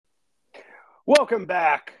Welcome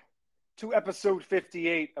back to episode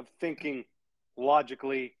 58 of Thinking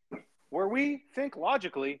Logically, where we think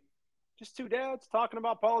logically, just two dads talking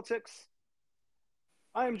about politics.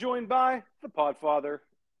 I am joined by the Podfather.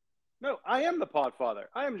 No, I am the Podfather.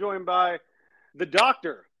 I am joined by the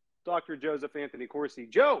doctor, Dr. Joseph Anthony Corsi.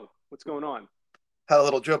 Joe, what's going on? Had a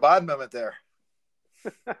little Joe Biden moment there.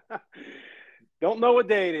 Don't know what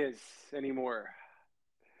day it is anymore.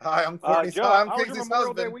 Hi, I'm Courtney's. Joe, Hi, I'm how was your Kingsley's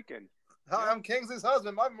Memorial Day husband. weekend? Hi, Yeah. I'm Kingsley's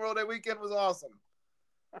husband. My Memorial Day weekend was awesome.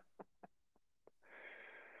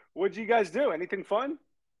 What'd you guys do? Anything fun?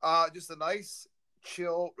 Just a nice,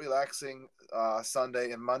 chill, relaxing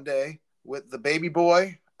Sunday and Monday with the baby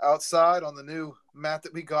boy outside on the new mat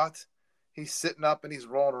that we got. He's sitting up and he's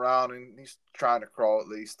rolling around and he's trying to crawl at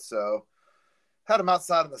least. So had him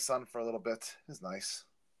outside in the sun for a little bit. It's nice.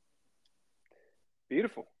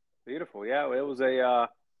 Beautiful, beautiful. Yeah, it was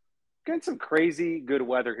getting some crazy good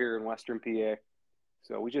weather here in Western PA.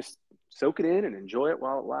 So we just soak it in and enjoy it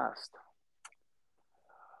while it lasts.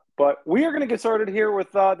 But we are going to get started here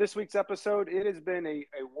with this week's episode. It has been a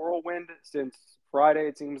whirlwind since Friday.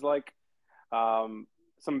 It seems like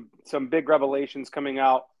some big revelations coming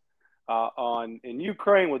out on in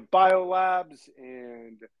Ukraine with biolabs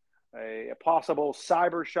and a possible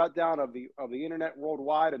cyber shutdown of the internet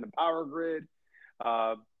worldwide and the power grid.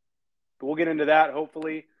 But we'll get into that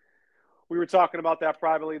hopefully. We were talking about that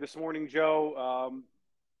privately this morning, Joe.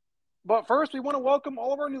 But first, we want to welcome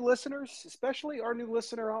all of our new listeners, especially our new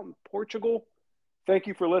listener out in Portugal. Thank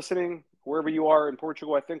you for listening wherever you are in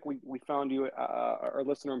Portugal. I think we found you, our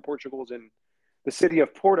listener in Portugal is in the city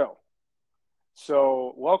of Porto.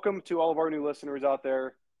 So welcome to all of our new listeners out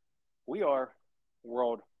there. We are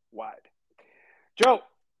worldwide. Joe,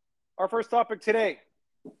 our first topic today,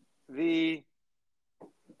 the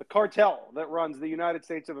cartel that runs the United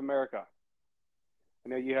States of America. I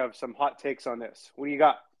know you have some hot takes on this. What do you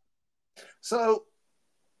got? So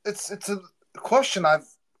it's a question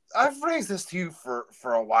I've raised this to you for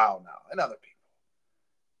a while now and other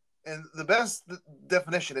people. And the best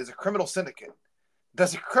definition is a criminal syndicate.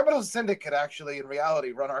 Does a criminal syndicate actually in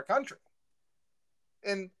reality run our country?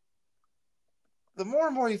 And the more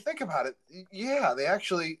and more you think about it, yeah,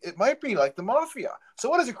 it might be like the mafia. So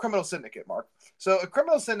what is a criminal syndicate, Mark? So a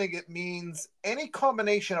criminal syndicate means any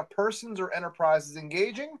combination of persons or enterprises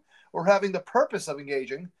engaging or having the purpose of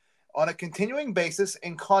engaging on a continuing basis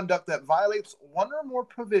in conduct that violates one or more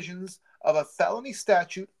provisions of a felony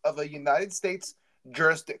statute of a United States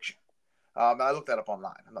jurisdiction. I looked that up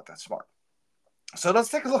online. I'm not that smart. So let's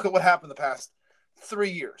take a look at what happened the past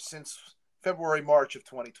 3 years since February, March of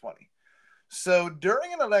 2020. So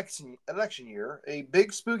during an election year, a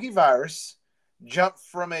big spooky virus jumped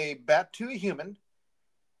from a bat to a human.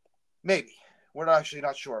 Maybe. We're actually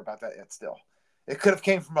not sure about that yet still. It could have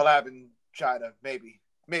came from a lab in China, maybe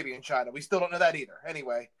in China. We still don't know that either.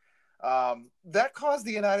 Anyway, that caused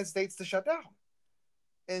the United States to shut down.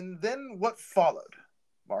 And then what followed,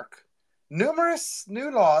 Mark? Numerous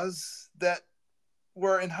new laws that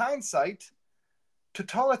were, in hindsight,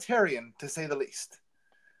 totalitarian, to say the least.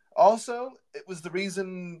 Also, it was the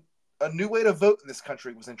reason a new way to vote in this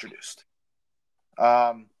country was introduced.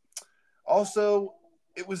 Also,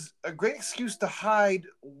 it was a great excuse to hide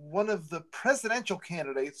one of the presidential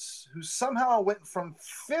candidates who somehow went from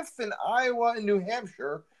fifth in Iowa and New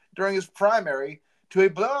Hampshire during his primary to a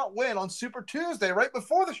blowout win on Super Tuesday right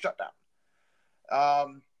before the shutdown.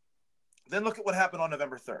 Then look at what happened on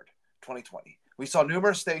November 3rd, 2020. We saw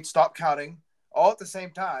numerous states stop counting all at the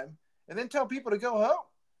same time and then tell people to go home.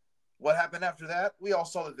 What happened after that? We all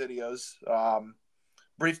saw the videos.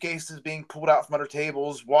 Briefcases being pulled out from under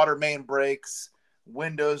tables, water main breaks,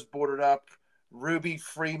 windows boarded up, Ruby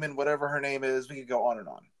Freeman, whatever her name is. We could go on and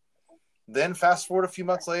on. Then fast forward a few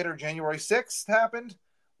months later, January 6th happened.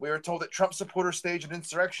 We were told that Trump supporters staged an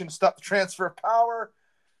insurrection to stop the transfer of power,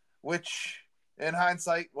 which in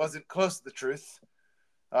hindsight wasn't close to the truth.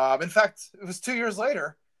 In fact, it was 2 years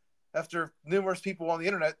later, after numerous people on the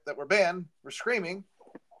internet that were banned were screaming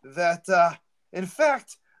that, in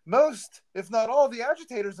fact, most, if not all, the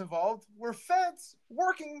agitators involved were feds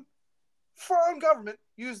working for our own government,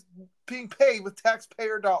 being paid with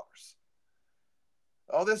taxpayer dollars.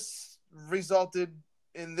 All this resulted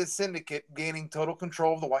in this syndicate gaining total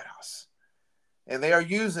control of the White House. And they are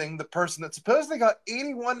using the person that supposedly got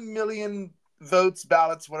 81 million votes,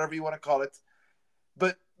 ballots, whatever you want to call it,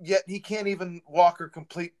 but yet he can't even walk or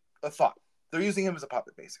complete a thought. They're using him as a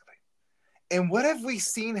puppet, basically. And what have we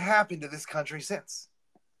seen happen to this country since?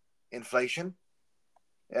 Inflation?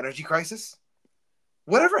 Energy crisis?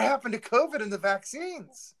 Whatever happened to COVID and the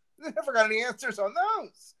vaccines? They never got any answers on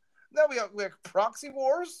those. Now we have proxy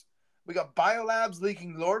wars We got biolabs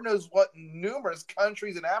leaking Lord knows what in numerous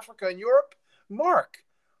countries in Africa and Europe. Mark,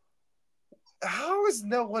 how is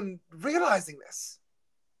no one realizing this?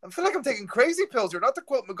 I feel like I'm taking crazy pills here. Not to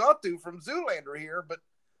quote Mugatu from Zoolander here, but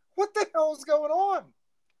what the hell is going on?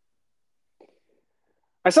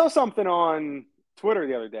 I saw something on Twitter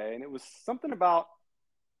the other day, and it was something about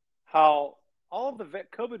how all of the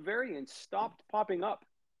COVID variants stopped popping up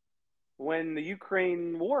when the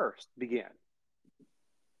Ukraine war began.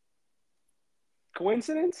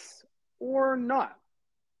 Coincidence or not?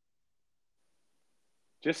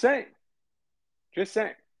 Just saying. Just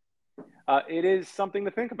saying. It is something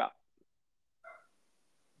to think about.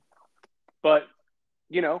 But,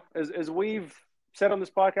 you know, as we've said on this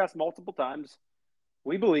podcast multiple times,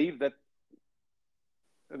 we believe that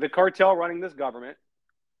the cartel running this government,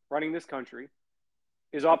 running this country,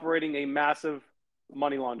 is operating a massive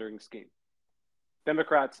money laundering scheme,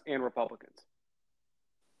 Democrats and Republicans.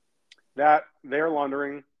 That they're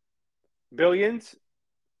laundering billions,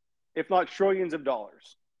 if not trillions of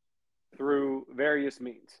dollars through various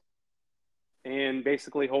means and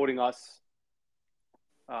basically holding us,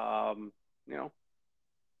 you know,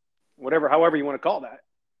 however you want to call that.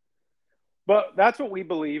 But that's what we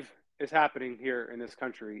believe is happening here in this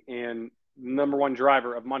country. And number one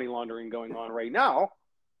driver of money laundering going on right now,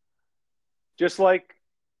 just like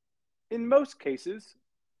in most cases,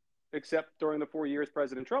 except during the 4 years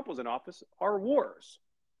President Trump was in office, are wars.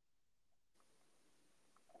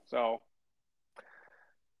 So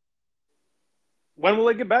when will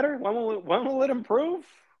it get better? When will it improve?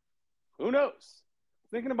 Who knows?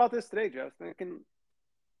 Thinking about this today, Joe. I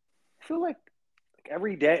feel like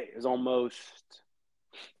every day is almost,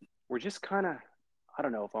 we're just kind of, I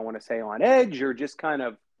don't know if I want to say on edge or just kind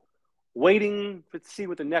of waiting to see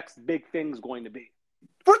what the next big thing's going to be.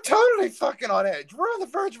 We're totally fucking on edge. We're on the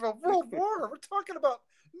verge of a world war. We're talking about,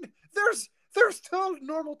 there's total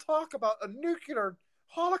normal talk about a nuclear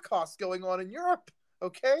holocaust going on in Europe.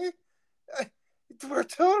 Okay, we're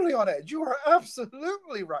totally on edge. You are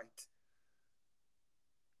absolutely right.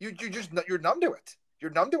 You're numb to it. You're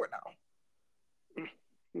numb to it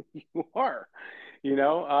now. You are, you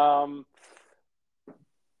know.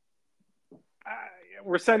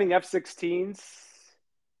 We're sending F-16s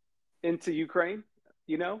into Ukraine.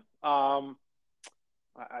 You know, I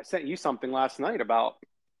sent you something last night about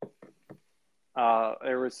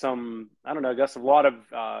there was some, I don't know, I guess a lot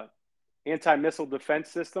of anti-missile defense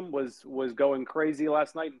system was going crazy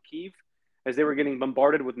last night in Kyiv as they were getting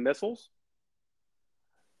bombarded with missiles.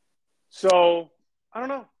 So I don't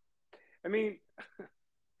know. I mean,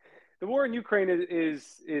 the war in Ukraine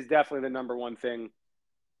is definitely the number one thing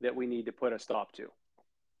that we need to put a stop to.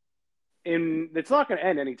 And it's not going to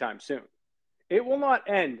end anytime soon. It will not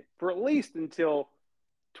end for at least until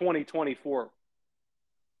 2024.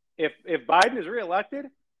 If Biden is reelected,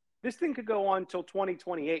 this thing could go on until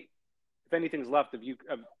 2028, if anything's left of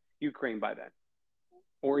Ukraine by then,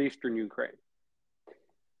 or Eastern Ukraine.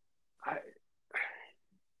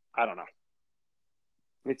 I don't know.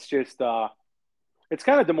 It's just it's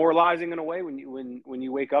kind of demoralizing in a way when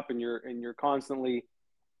you wake up and you're constantly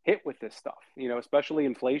hit with this stuff. You know, especially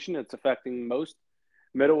inflation. It's affecting most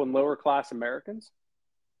middle and lower class Americans.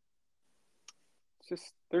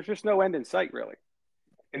 There's just no end in sight, really.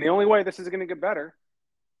 And the only way this is going to get better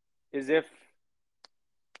is if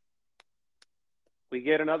we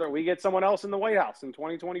get someone else in the White House in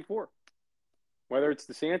 2024. Whether it's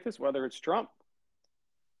DeSantis, whether it's Trump.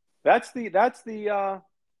 That's the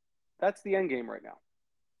end game right now.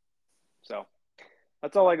 So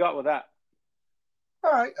that's all I got with that.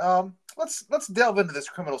 All right. Let's delve into this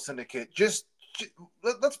criminal syndicate.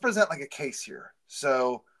 Let's present like a case here.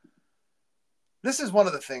 So this is one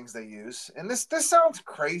of the things they use, and this sounds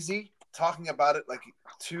crazy talking about it like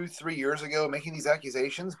 2-3 years ago, making these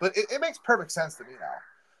accusations, but it makes perfect sense to me now.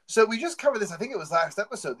 So we just covered this, I think it was last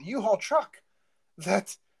episode, the U-Haul truck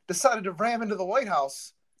that decided to ram into the White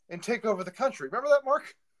House and take over the country. Remember that,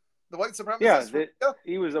 Mark? The white supremacist? Yeah,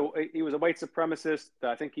 he was a white supremacist.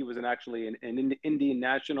 I think he was actually an Indian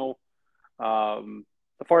national, the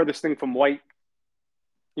farthest thing from white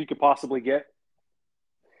you could possibly get.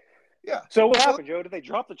 Yeah. So what happened, Joe? Did they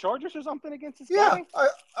drop the charges or something against this guy? Yeah.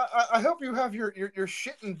 I hope you have your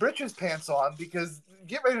shit and britches pants on, because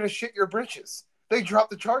get ready to shit your britches. They dropped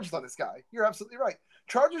the charges on this guy. You're absolutely right.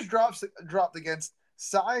 Charges dropped against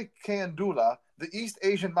Sai Kandula, the East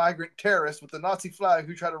Asian migrant terrorist with the Nazi flag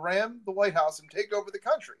who tried to ram the White House and take over the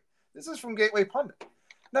country. This is from Gateway Pundit.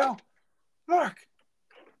 Now, Mark,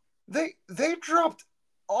 they dropped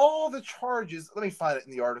all the charges. Let me find it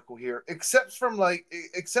in the article here, except for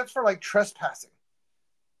trespassing.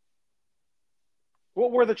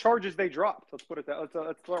 What were the charges they dropped? Let's put it that.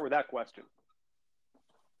 Let's start with that question.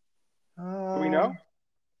 Do we know?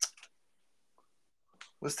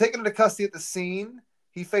 Was taken into custody at the scene.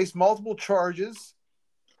 He faced multiple charges.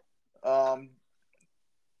 Let's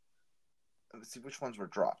see which ones were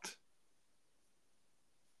dropped.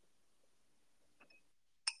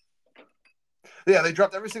 Yeah, they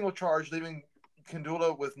dropped every single charge, leaving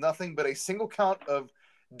Kandula with nothing but a single count of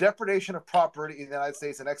depredation of property in the United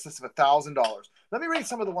States in excess of $1,000. Let me read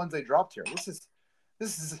some of the ones they dropped here. This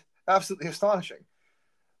is absolutely astonishing.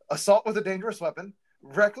 Assault with a dangerous weapon,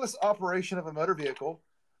 reckless operation of a motor vehicle,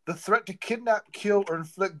 the threat to kidnap, kill, or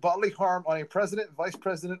inflict bodily harm on a president, vice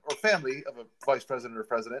president, or family of a vice president or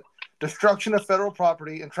president, destruction of federal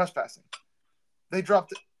property, and trespassing. They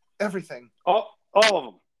dropped everything. All of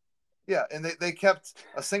them. Yeah, and they kept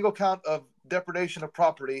a single count of depredation of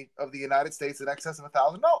property of the United States in excess of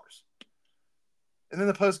 $1,000. And then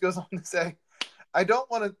the Post goes on to say, I don't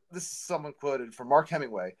want to, this is someone quoted from Mark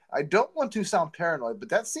Hemingway, I don't want to sound paranoid, but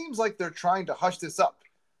that seems like they're trying to hush this up.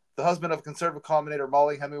 The husband of conservative commentator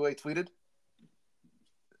Molly Hemingway tweeted.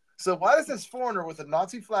 So why does this foreigner with a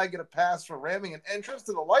Nazi flag get a pass for ramming an entrance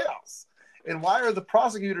to the White House? And why are the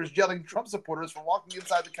prosecutors yelling Trump supporters for walking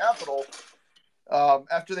inside the Capitol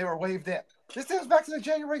after they were waved in? This goes back to the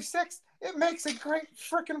January 6th. It makes a great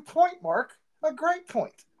freaking point, Mark. A great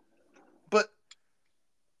point. But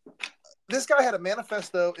this guy had a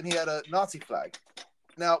manifesto and he had a Nazi flag.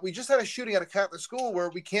 Now, we just had a shooting at a Catholic school where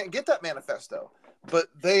we can't get that manifesto. But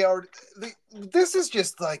this is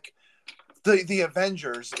just like the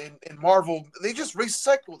Avengers in Marvel. They just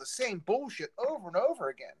recycle the same bullshit over and over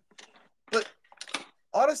again. But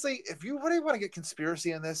honestly, if you really want to get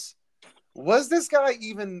conspiracy in this, was this guy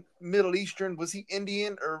even Middle Eastern? Was he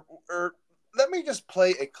Indian? Or let me just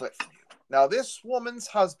play a clip for you. Now, this woman's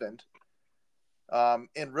husband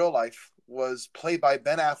in real life was played by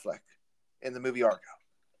Ben Affleck in the movie Argo.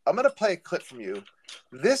 I'm going to play a clip from you.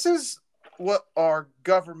 This is what our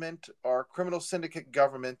government, our criminal syndicate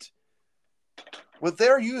government, what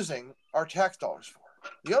they're using our tax dollars for.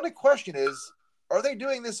 The only question is, are they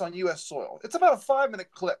doing this on U.S. soil? It's about a 5-minute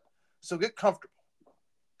clip, so get comfortable.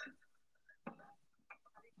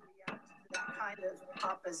 Kind of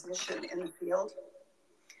opposition in the field.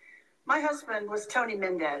 My husband was Tony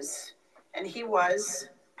Mendez, and he was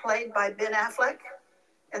played by Ben Affleck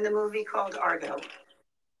in the movie called Argo.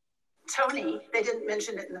 Tony, they didn't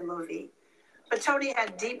mention it in the movie, but Tony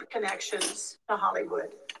had deep connections to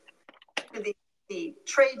Hollywood, to the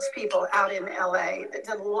tradespeople out in LA that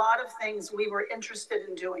did a lot of things we were interested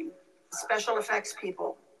in doing. Special effects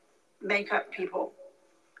people, makeup people.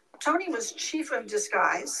 Tony was chief of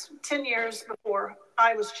disguise 10 years before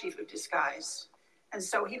I was chief of disguise. And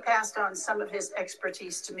so he passed on some of his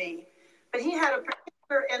expertise to me. But he had a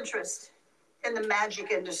particular interest in the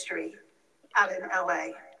magic industry out in LA.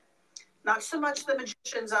 Not so much the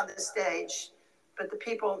magicians on the stage, but the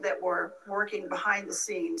people that were working behind the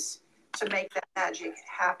scenes to make that magic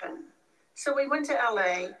happen. So we went to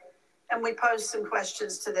LA and we posed some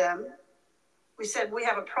questions to them. We said, we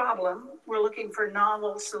have a problem. We're looking for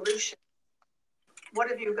novel solutions. What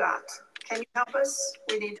have you got? Can you help us?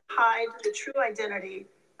 We need to hide the true identity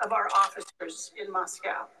of our officers in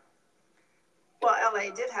Moscow. Well,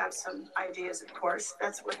 LA did have some ideas, of course.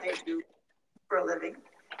 That's what they do for a living.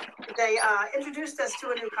 They introduced us to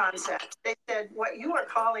a new concept. They said, what you are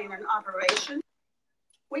calling an operation,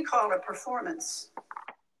 we call a performance.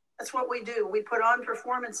 That's what we do. We put on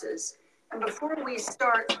performances. And before we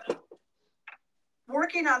start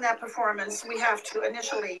working on that performance, we have to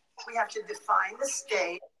define the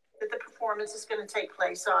stage that the performance is going to take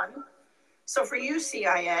place on. So for you,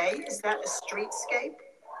 CIA, is that a streetscape?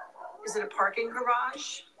 Is it a parking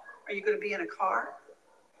garage? Are you going to be in a car?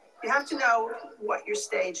 You have to know what your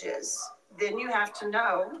stage is. Then you have to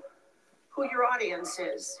know who your audience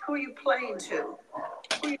is. Who are you playing to?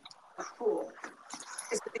 Who are you trying to fool?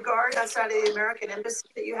 Is it the guard outside of the American embassy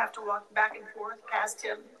that you have to walk back and forth past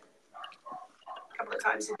him a couple of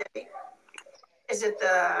times a day? Is it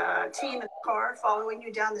the team in the car following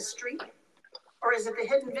you down the street? Or is it the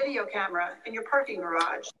hidden video camera in your parking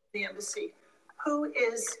garage, the embassy? Who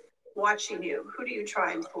is watching you? Who do you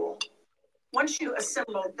try and fool? Once you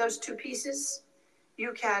assemble those two pieces,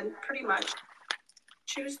 you can pretty much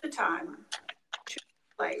choose the time, choose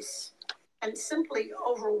the place, and simply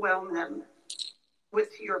overwhelm them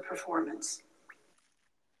with your performance.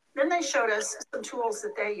 Then they showed us some tools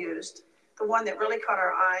that they used. The one that really caught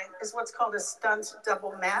our eye is what's called a stunt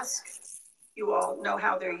double mask. You all know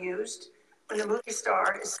how they're used. When the movie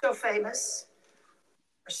star is so famous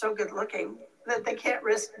or so good looking that they can't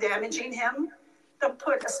risk damaging him, they'll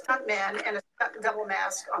put a stuntman and a double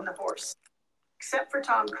mask on the horse, except for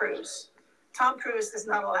Tom Cruise. Tom Cruise does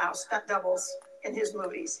not allow stunt doubles in his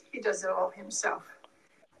movies. He does it all himself.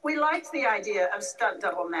 We liked the idea of stunt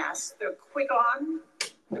double masks. They're quick on,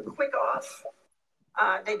 they're quick off.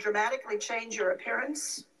 They dramatically change your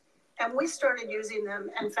appearance. And we started using them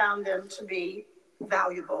and found them to be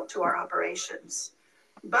valuable to our operations.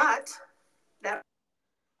 But that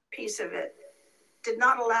piece of it did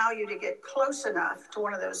not allow you to get close enough to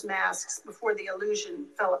one of those masks before the illusion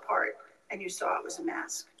fell apart and you saw it was a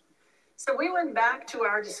mask. So we went back to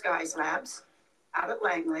our disguise labs out at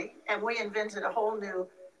Langley, and we invented a whole new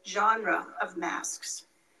genre of masks.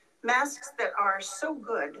 Masks that are so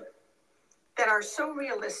good, that are so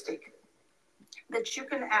realistic, that you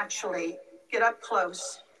can actually get up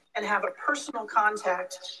close and have a personal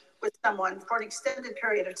contact with someone for an extended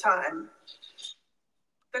period of time.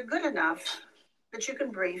 They're good enough that you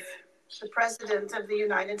can brief the President of the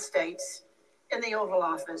United States in the Oval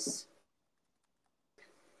Office,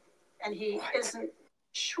 and he isn't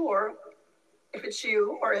sure if it's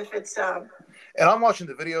you or if it's... And I'm watching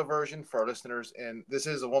the video version for our listeners, and this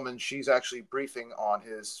is a woman. She's actually briefing on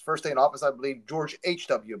his first day in office, I believe, George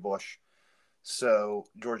H.W. Bush. So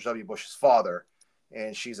George W. Bush's father.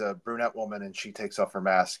 And she's a brunette woman, and she takes off her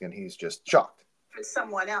mask, and he's just shocked. If it's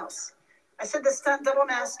someone else. I said the stunt double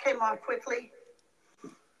mask came off quickly.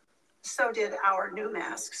 So did our new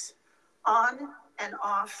masks. On and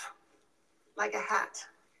off like a hat.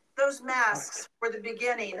 Those masks were the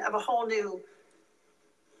beginning of a whole new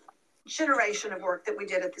generation of work that we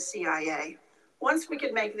did at the CIA. Once we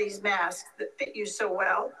could make these masks that fit you so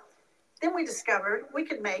well, then we discovered we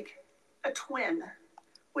could make a twin.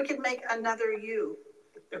 We could make another you.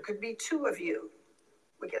 There could be two of you.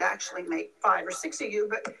 We could actually make 5 or 6 of you,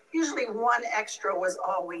 but usually one extra was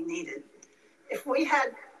all we needed. If we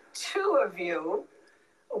had 2 of you,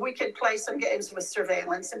 we could play some games with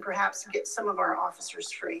surveillance and perhaps get some of our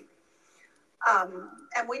officers free.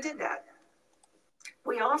 And we did that.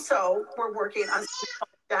 We also were working on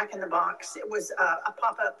Jack in the Box. It was a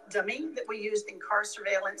pop-up dummy that we used in car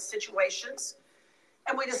surveillance situations.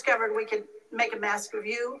 And we discovered we could make a mask of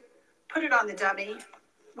you, put it on the dummy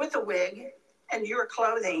with a wig and your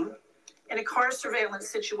clothing. In a car surveillance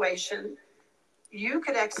situation, you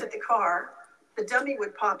could exit the car, the dummy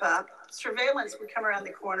would pop up, surveillance would come around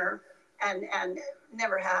the corner and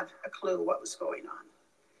never have a clue what was going on.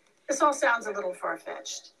 This all sounds a little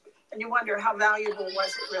far-fetched, and you wonder how valuable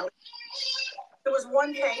was it really? There was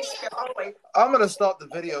one case that always... I'm going to stop the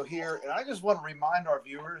video here, and I just want to remind our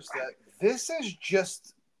viewers that this is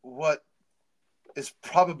just what is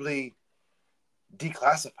probably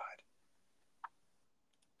declassified.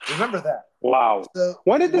 Remember that. Wow. So,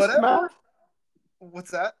 when did this come out?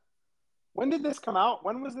 What's that? When did this come out?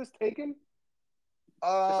 When was this taken?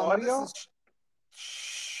 This is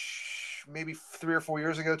maybe 3 or 4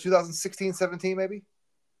 years ago, 2016, 17, maybe.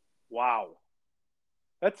 Wow.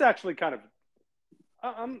 That's actually kind of...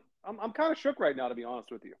 I'm kind of shook right now, to be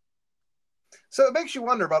honest with you. So it makes you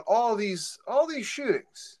wonder about all these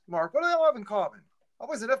shootings. Mark, what do they all have in common?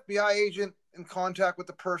 Always an FBI agent in contact with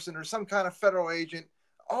the person or some kind of federal agent.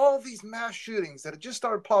 All these mass shootings that have just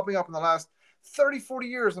started popping up in the last 30, 40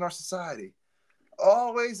 years in our society.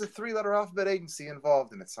 Always a 3-letter alphabet agency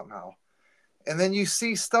involved in it somehow. And then you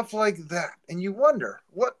see stuff like that, and you wonder,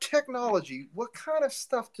 what technology, what kind of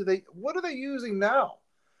stuff what are they using now?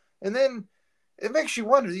 And then it makes you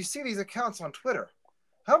wonder, you see these accounts on Twitter.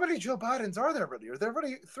 How many Joe Bidens are there really? Are there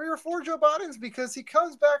really 3 or 4 Joe Bidens? Because he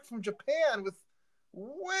comes back from Japan with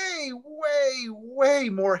way, way, way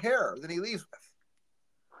more hair than he leaves with.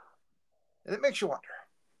 And it makes you wonder.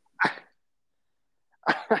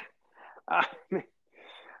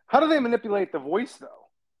 How do they manipulate the voice, though?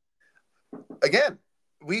 Again,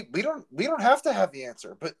 we don't have to have the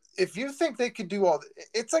answer. But if you think they could do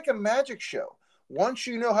it's like a magic show. Once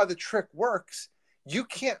you know how the trick works, you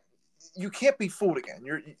can't be fooled again.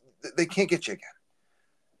 They can't get you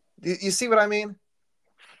again. You see what I mean?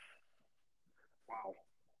 Wow.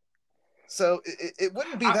 So it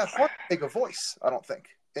wouldn't be that hard to make a voice, I don't think,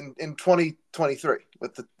 in 2023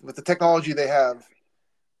 with the technology they have.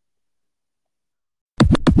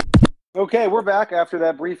 Okay, we're back after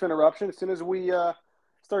that brief interruption. As soon as we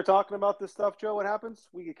start talking about this stuff, Joe, what happens?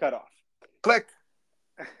 We get cut off. Click.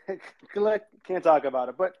 Click. Can't talk about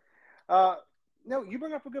it. But no, you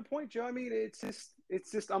bring up a good point, Joe. I mean,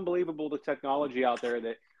 it's just unbelievable, the technology out there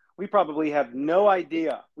that we probably have no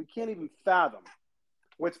idea. We can't even fathom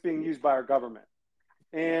what's being used by our government.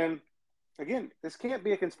 And again, this can't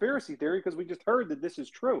be a conspiracy theory because we just heard that this is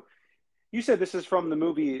true. You said this is from the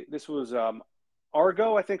movie. This was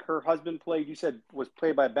Argo, I think her husband played. You said was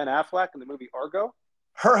played by Ben Affleck in the movie Argo.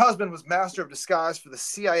 Her husband was master of disguise for the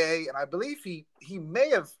CIA, and I believe he may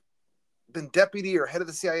have been deputy or head of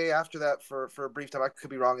the CIA after that for a brief time. I could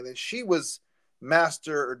be wrong. And then she was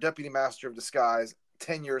master or deputy master of disguise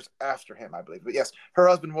 10 years after him, I believe. But yes, her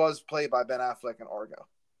husband was played by Ben Affleck in Argo.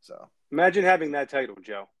 So imagine having that title,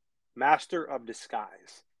 Joe, Master of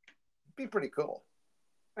Disguise. Be pretty cool.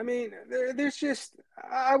 I mean, there's just,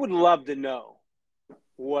 I would love to know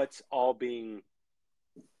what's all being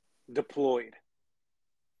deployed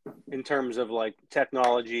in terms of like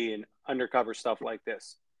technology and undercover stuff like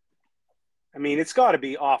this. I mean, it's got to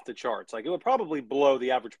be off the charts. Like, it would probably blow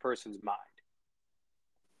the average person's mind.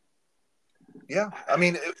 Yeah, I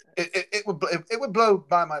mean, it would blow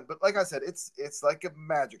my mind. But like I said, it's like a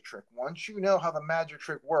magic trick. Once you know how the magic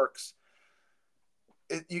trick works,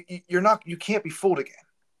 you can't be fooled again.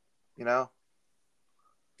 You know.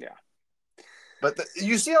 Yeah. But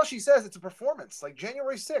you see how she says it's a performance, like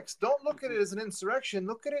January 6th. Don't look at it as an insurrection.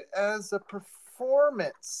 Look at it as a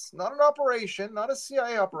performance, not an operation, not a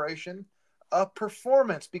CIA operation, a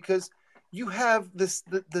performance. Because you have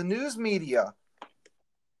the news media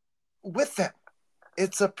with them.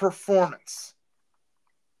 It's a performance.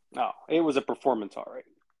 No, it was a performance, all right.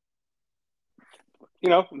 You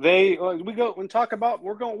know, we'll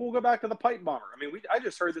go back to the pipe bomber. I mean, I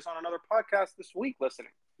just heard this on another podcast this week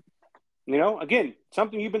listening. You know, again,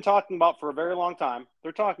 something you've been talking about for a very long time.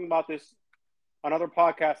 They're talking about this on other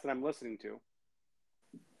podcasts that I'm listening to.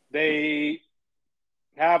 They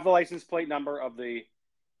have the license plate number of the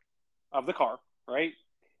car, right?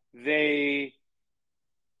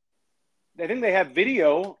 I think they have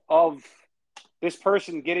video of this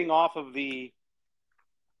person getting off of the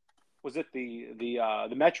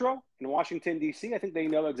metro in Washington, D.C.? I think they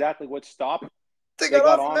know exactly what stop they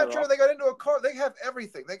got off the metro. They got into a car. They have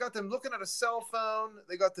everything. They got them looking at a cell phone.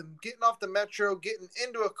 They got them getting off the metro, getting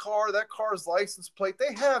into a car, that car's license plate.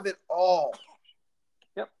 They have it all.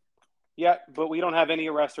 Yep. Yeah, but we don't have any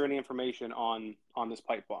arrests or any information on this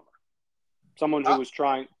pipe bomber. Someone who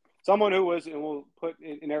was, and we'll put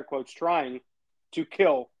in air quotes, trying to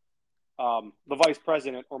kill the vice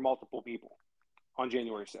president or multiple people on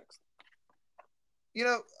January 6th. You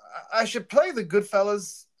know, I should play the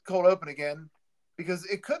Goodfellas cold open again because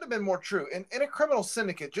it could have been more true. In a criminal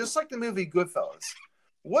syndicate, just like the movie Goodfellas,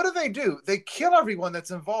 what do? They kill everyone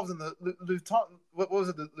that's involved in the the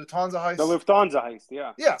Lufthansa heist? The Lufthansa heist,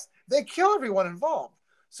 yeah. Yes, they kill everyone involved.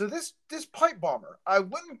 So this pipe bomber, I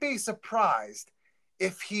wouldn't be surprised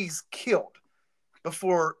if he's killed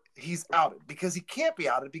before he's outed, because he can't be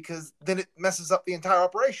outed because then it messes up the entire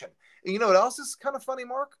operation. And you know what else is kind of funny,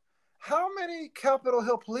 Mark? How many Capitol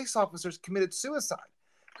Hill police officers committed suicide?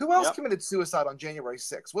 Who else committed suicide on January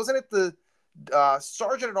 6th? Wasn't it the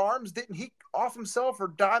Sergeant at Arms? Didn't he off himself or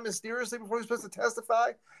die mysteriously before he was supposed to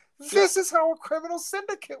testify? This is how a criminal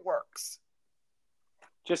syndicate works.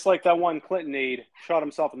 Just like that one Clinton aide shot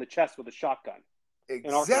himself in the chest with a shotgun.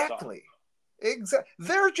 Exactly.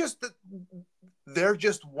 They're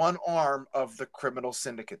just one arm of the criminal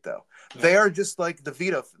syndicate, though. Yeah. They are just like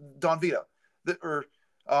Don Vito. They're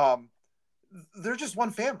just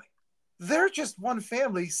one family. They're just one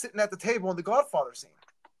family sitting at the table in the Godfather scene.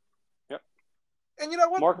 Yep. And you know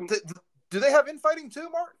what? Do they have infighting too,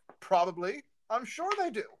 Mark? Probably. I'm sure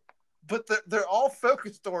they do. But they're all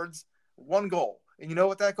focused towards one goal. And you know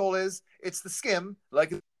what that goal is? It's the skim,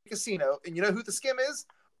 like a casino. And you know who the skim is?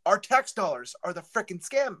 Our tax dollars are the frickin'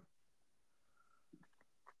 skim.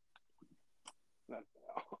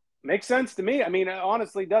 Makes sense to me. I mean, it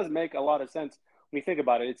honestly does make a lot of sense when you think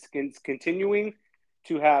about it. It's continuing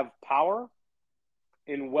to have power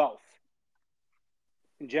and wealth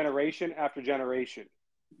generation after generation,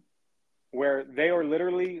 where they are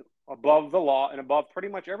literally above the law and above pretty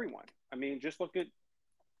much everyone. I mean, just look at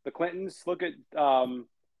the Clintons, look at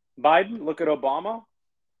Biden, look at Obama.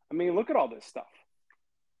 I mean, look at all this stuff.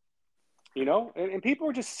 You know, and people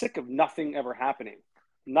are just sick of nothing ever happening.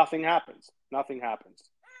 Nothing happens. Nothing happens.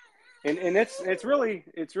 And it's really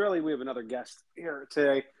we have another guest here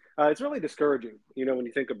today. It's really discouraging, you know, when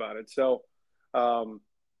you think about it. So, I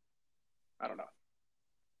don't know.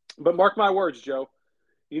 But mark my words, Joe.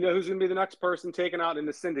 You know who's going to be the next person taken out in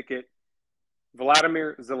the syndicate?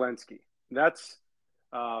 Vladimir Zelensky. That's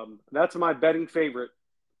my betting favorite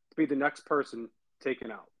to be the next person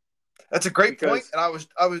taken out. That's a great point, and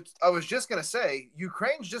I was just gonna say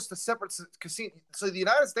Ukraine's just a separate casino. So the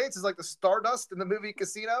United States is like the Stardust in the movie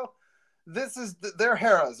Casino. This is their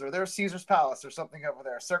Harrah's or their Caesar's Palace or something over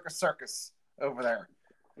there, Circus over there.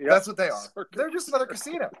 Yep. That's what they are. They're just another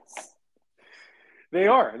casino. They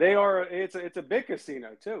are. It's a big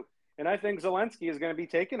casino too, and I think Zelensky is going to be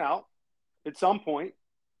taken out at some point.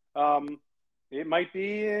 It might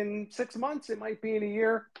be in 6 months. It might be in a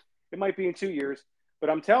year. It might be in 2 years. But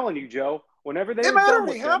I'm telling you, Joe, whenever they It are might have done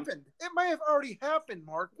already with him, happened. It may have already happened,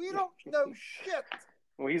 Mark. We don't know shit.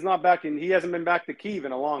 well, he's not back in. He hasn't been back to Kyiv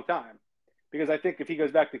in a long time, because I think if he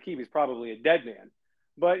goes back to Kyiv, he's probably a dead man.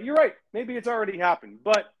 But you're right. Maybe it's already happened.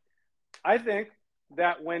 But I think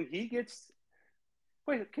that when he gets,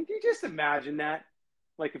 wait, can you just imagine that?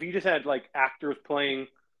 Like if you just had like actors playing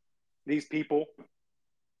these people.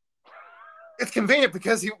 It's convenient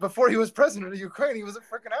because before he was president of Ukraine, he was a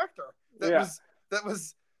freaking actor Yeah. that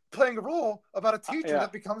was playing a role about a teacher Yeah.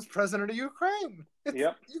 that becomes president of Ukraine.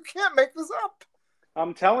 Yep. You can't make this up.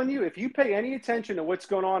 I'm telling you, if you pay any attention to what's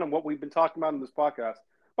going on and what we've been talking about in this podcast.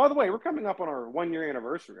 By the way, we're coming up on our 1 year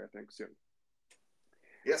anniversary, I think, soon.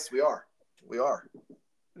 Yes, we are. We are.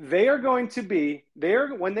 They are going to be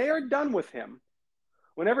there when they are done with him,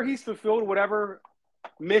 whenever he's fulfilled whatever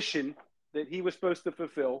mission that he was supposed to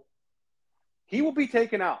fulfill, he will be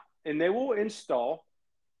taken out and they will install,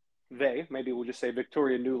 maybe we'll just say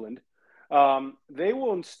Victoria Nuland, they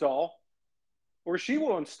will install, or she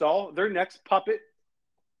will install their next puppet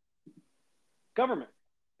government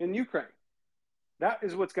in Ukraine. That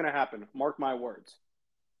is what's going to happen. Mark my words.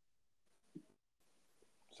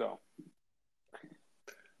 So.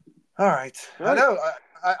 All right. Right. I know.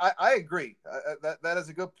 I agree. That is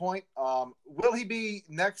a good point. Will he be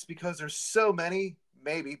next because there's so many?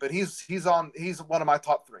 Maybe, but he's one of my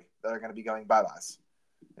top 3 that are going to be going bye-byes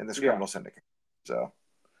in this criminal syndicate. So,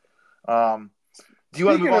 do you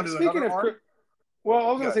want to move on to another arm? Well,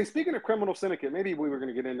 I was going to say, speaking of criminal syndicate, maybe we were going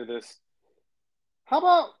to get into this. How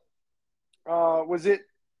about, was it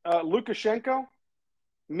Lukashenko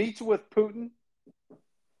meets with Putin,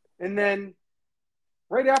 and then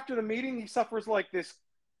right after the meeting, he suffers like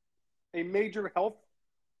a major health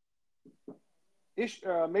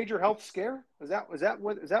scare? Is that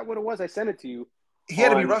what it was? I sent it to you. He had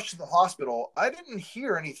to be rushed to the hospital. I didn't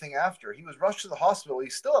hear anything after. He was rushed to the hospital.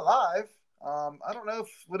 He's still alive. I don't know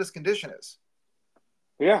what his condition is.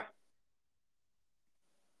 Yeah.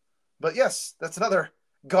 But yes, that's another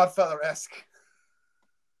Godfather-esque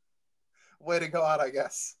way to go out, I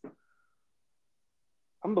guess.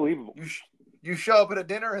 Unbelievable. You show up at a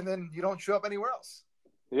dinner and then you don't show up anywhere else.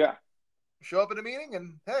 Yeah. You show up at a meeting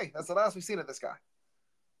and, hey, that's the last we've seen of this guy.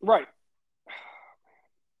 Right.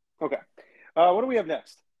 Okay. What do we have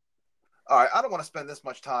next? All right. I don't want to spend this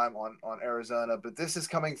much time on Arizona, but this is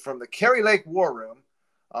coming from the Kerry Lake War Room.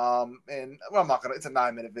 And well, it's a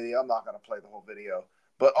 9-minute video. I'm not going to play the whole video.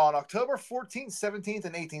 But on October 14th, 17th,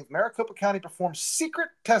 and 18th, Maricopa County performed secret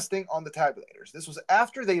testing on the tabulators. This was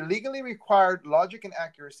after they legally required logic and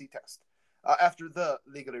accuracy test. After the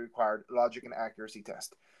legally required logic and accuracy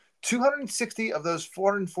test. 260 of those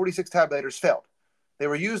 446 tabulators failed. They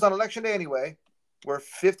were used on election day anyway, where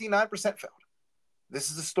 59% failed.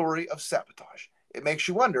 This is the story of sabotage. It makes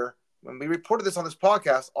you wonder, when we reported this on this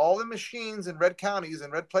podcast, all the machines in red counties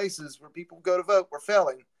and red places where people go to vote were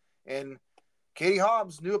failing. And Katie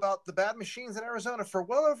Hobbs knew about the bad machines in Arizona for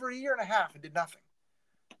well over a year and a half and did nothing.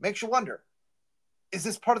 Makes you wonder, is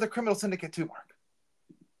this part of the criminal syndicate too, Mark?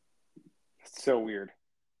 It's so weird.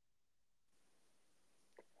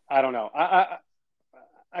 I don't know.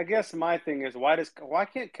 I guess my thing is, why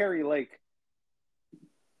can't Kerry Lake?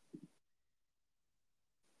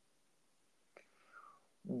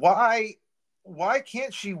 Why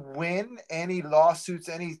can't she win any lawsuits,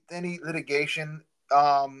 any litigation?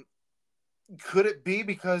 Could it be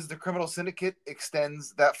because the criminal syndicate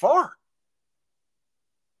extends that far?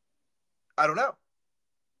 I don't know.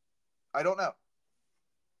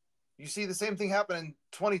 You see the same thing happen in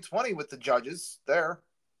 2020 with the judges there.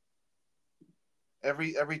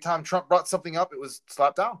 Every time Trump brought something up, it was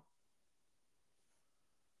slapped down.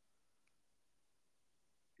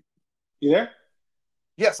 You there?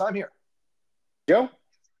 Yes, I'm here. Joe?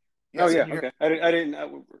 Yes, oh yeah. Okay. I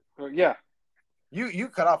didn't. Yeah. You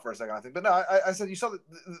cut off for a second, I think, but no, I said you saw that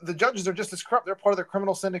the judges are just as corrupt. They're part of the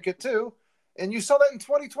criminal syndicate too, and you saw that in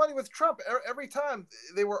 2020 with Trump. Every time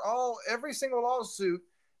every single lawsuit,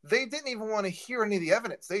 they didn't even want to hear any of the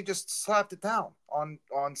evidence. They just slapped it down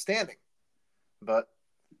on standing. But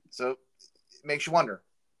so it makes you wonder: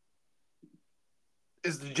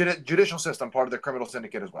 is the judicial system part of the criminal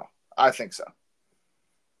syndicate as well? I think so.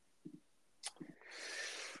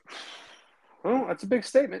 Well, that's a big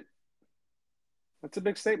statement.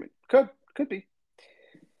 Could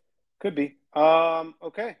be.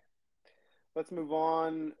 Okay. Let's move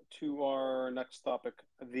on to our next topic.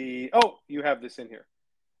 You have this in here.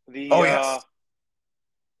 Yes.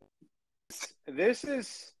 This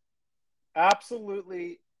is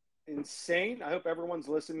absolutely insane. I hope everyone's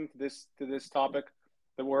listening to this topic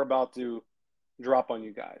that we're about to drop on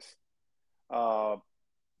you guys.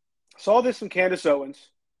 Saw this from Candace Owens.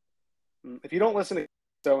 If you don't listen to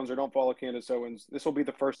Candace Owens or don't follow Candace Owens, this will be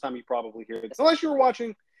the first time you probably hear this, unless you were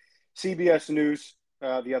watching CBS News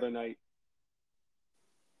the other night.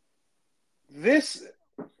 This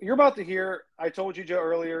you're about to hear, I told you, Joe,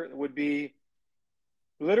 earlier, would be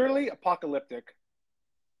literally apocalyptic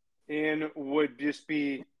and would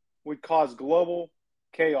cause global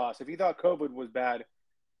chaos. If you thought COVID was bad,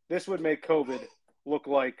 this would make COVID look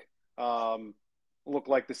like the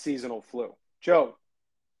seasonal flu. Joe,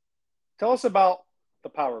 tell us about the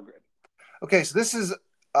power grid. Okay, so this is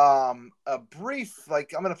a brief, I'm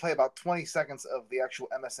going to play about 20 seconds of the actual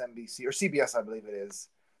MSNBC or CBS, I believe it is,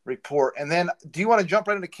 report. And then do you want to jump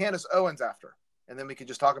right into Candace Owens after? And then we can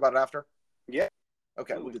just talk about it after? Yeah.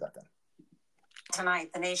 Okay, we'll do that then.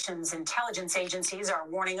 Tonight, the nation's intelligence agencies are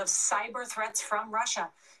warning of cyber threats from Russia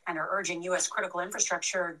and are urging U.S. critical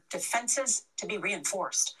infrastructure defenses to be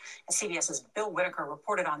reinforced. As CBS's Bill Whitaker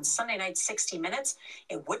reported on Sunday night 60 Minutes,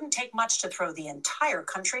 it wouldn't take much to throw the entire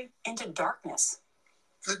country into darkness.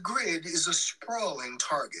 The grid is a sprawling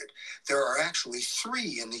target. There are actually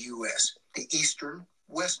 3 in the U.S., the Eastern,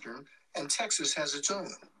 Western, and Texas has its own.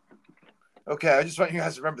 Okay, I just want you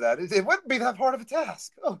guys to remember that. It wouldn't be that hard of a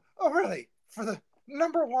task. Oh, really? For the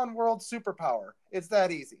 #1 world superpower. It's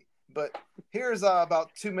that easy. But here's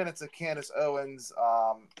about 2 minutes of Candace Owens,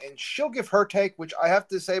 and she'll give her take, which I have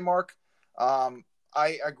to say, Mark,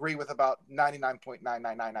 I agree with about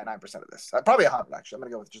 99.99999% of this. Probably 100, actually. I'm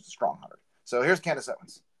going to go with just a strong 100. So here's Candace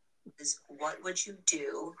Owens. What would you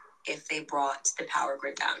do if they brought the power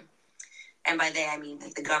grid down? And by they, I mean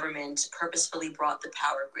that the government purposefully brought the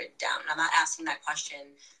power grid down. I'm not asking that question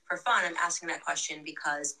for fun. I'm asking that question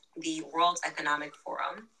because the World Economic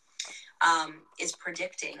Forum is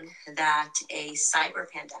predicting that a cyber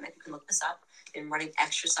pandemic, you can look this up, been running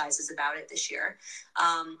exercises about it this year,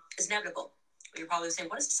 is inevitable. You're probably saying,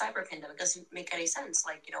 what is a cyber pandemic? It doesn't make any sense.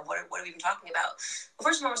 What are we even talking about? Well,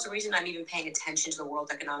 first and foremost, the reason I'm even paying attention to the World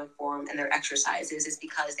Economic Forum and their exercises is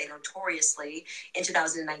because they notoriously, in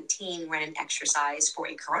 2019, ran an exercise for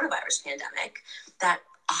a coronavirus pandemic that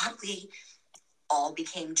oddly all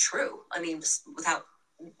became true. I mean, without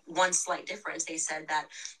one slight difference, they said that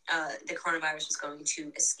the coronavirus was going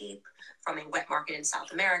to escape from a wet market in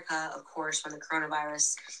South America. Of course, when the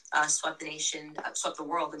coronavirus swept the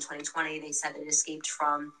world in 2020, they said that it escaped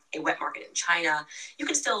from a wet market in China. You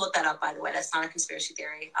can still look that up, by the way. That's not a conspiracy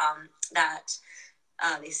theory.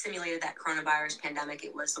 They simulated that coronavirus pandemic.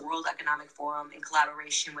 It was the World Economic Forum in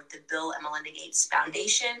collaboration with the Bill and Melinda Gates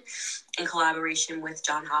Foundation, in collaboration with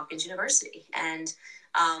Johns Hopkins University. And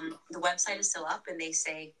the website is still up, and they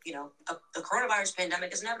say, the coronavirus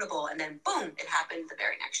pandemic is inevitable. And then, boom, it happened the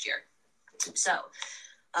very next year. So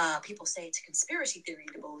people say it's a conspiracy theory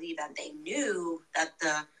to believe that they knew that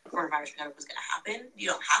the coronavirus pandemic was going to happen. You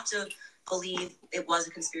don't have to believe it was a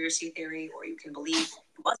conspiracy theory, or you can believe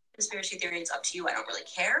it was a conspiracy theory. It's up to you. I don't really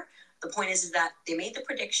care. The point is that they made the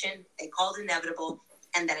prediction, they called it inevitable,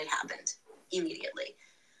 and then it happened immediately.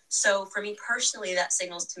 So for me personally, that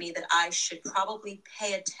signals to me that I should probably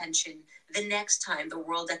pay attention the next time the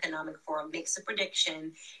World Economic Forum makes a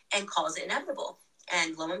prediction and calls it inevitable.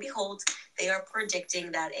 And lo and behold, they are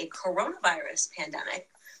predicting that a coronavirus pandemic,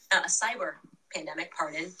 a cyber pandemic,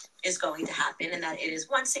 is going to happen, and that it is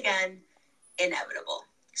once again inevitable.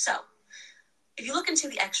 So if you look into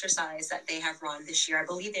the exercise that they have run this year, I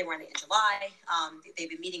believe they ran it in July. They've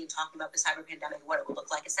been meeting and talking about the cyber pandemic, what it will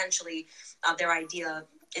look like. Essentially, their idea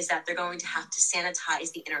is that they're going to have to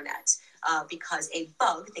sanitize the internet because a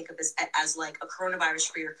bug, think of this as like a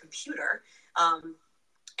coronavirus for your computer,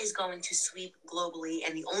 is going to sweep globally.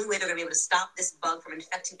 And the only way they're going to be able to stop this bug from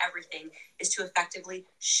infecting everything is to effectively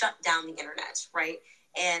shut down the internet, right?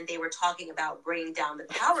 And they were talking about bringing down the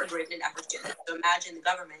power grid in an effort to do that. So imagine the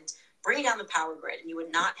government bringing down the power grid, and you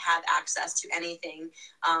would not have access to anything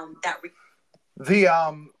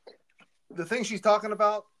The thing she's talking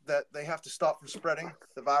about that they have to stop from spreading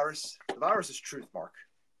the virus is truth, Mark.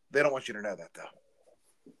 They don't want you to know that, though.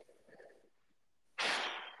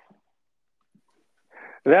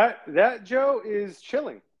 That, Joe, is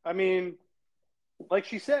chilling. I mean, like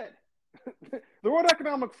she said, the World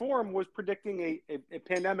Economic Forum was predicting a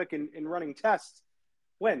pandemic and running tests.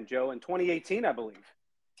 When, Joe? In 2018, I believe.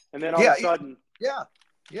 And then all of a sudden, yeah.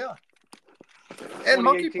 And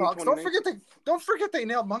monkeypox. Don't forget they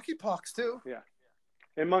nailed monkeypox too. Yeah,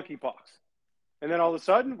 and monkeypox. And then all of a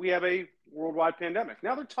sudden, we have a worldwide pandemic.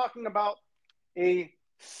 Now they're talking about a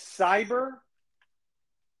cyber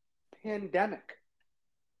pandemic.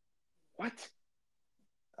 What?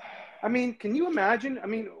 I mean, can you imagine? I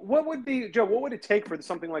mean, what would be, Joe, what would it take for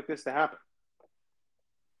something like this to happen?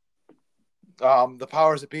 The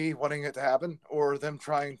powers that be wanting it to happen, or them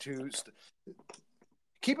trying to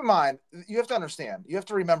keep in mind, you have to understand, you have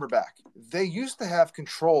to remember back. They used to have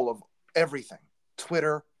control of everything.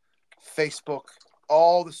 Twitter, Facebook,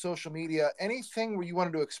 all the social media, anything where you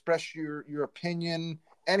wanted to express your opinion,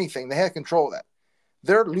 anything, they had control of that.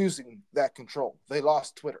 They're losing that control. They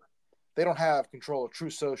lost Twitter. They don't have control of True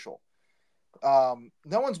Social. No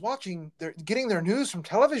one's watching, they're getting their news from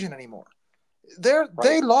television anymore.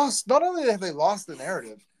 They lost, not only have they lost the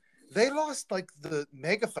narrative, they lost like the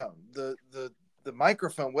megaphone, the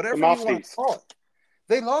microphone, whatever you want to call it.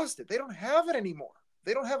 They lost it. They don't have it anymore.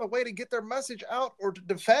 They don't have a way to get their message out or to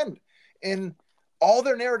defend. And all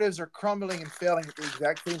their narratives are crumbling and failing at the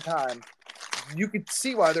exact same time. You could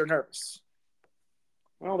see why they're nervous.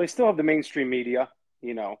 Well, they still have the mainstream media,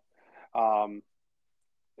 you know, and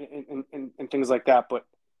things like that. But,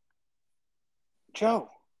 Joe,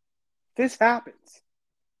 this happens.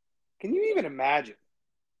 Can you even imagine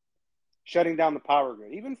shutting down the power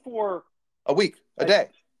grid, even for a week, a day,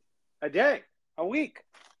 a week?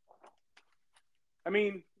 I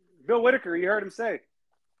mean, Bill Whitaker, you heard him say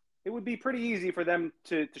it would be pretty easy for them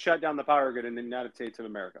to shut down the power grid in the United States of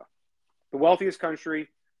America, the wealthiest country,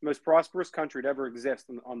 most prosperous country to ever exist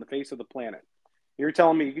on the face of the planet. You're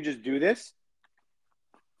telling me you could just do this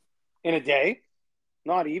in a day?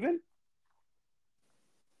 Not even?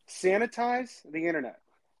 Sanitize the internet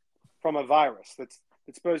from a virus that's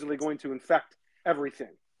supposedly going to infect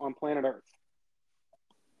everything on planet Earth.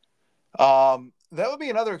 That would be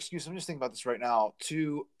another excuse. I'm just thinking about this right now.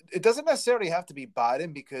 It doesn't necessarily have to be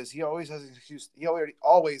Biden because he always has an excuse. He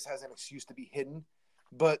always has an excuse to be hidden.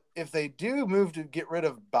 But if they do move to get rid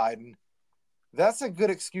of Biden, that's a good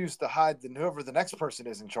excuse to hide whoever the next person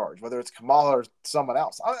is in charge, whether it's Kamala or someone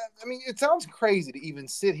else. I mean, it sounds crazy to even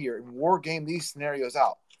sit here and war game these scenarios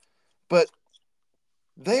out, but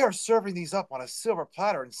they are serving these up on a silver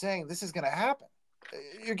platter and saying this is going to happen.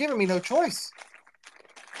 You're giving me no choice.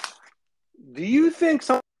 Do you think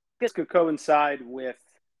some of this could coincide with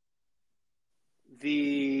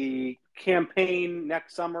the campaign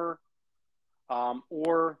next summer,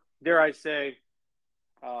 or dare I say,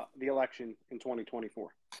 the election in 2024?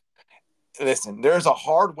 Listen, there's a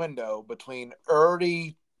hard window between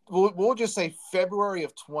we'll just say February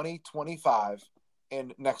of 2025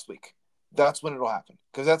 and next week. That's when it'll happen,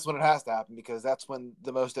 because that's when it has to happen, because that's when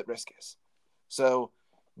the most at risk is. So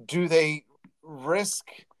do they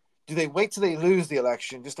wait till they lose the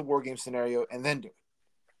election, just a war game scenario, and then do it?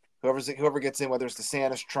 Whoever gets in, whether it's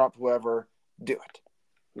DeSantis, Trump, whoever, do it.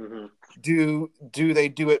 Mm-hmm. Do they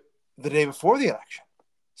do it the day before the election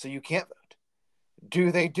so you can't vote?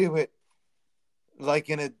 Do they do it like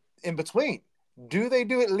in between? Do they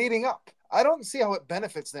do it leading up? I don't see how it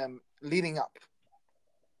benefits them leading up.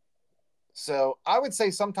 So I would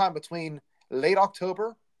say sometime between late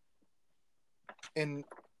October and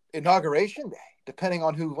Inauguration Day, depending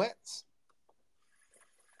on who wins.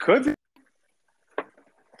 Could be.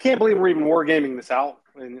 Can't believe we're even wargaming this out.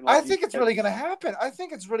 I think it's really going to happen.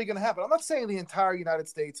 I'm not saying the entire United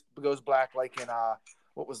States goes black like in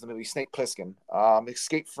what was the movie? Snake Plissken.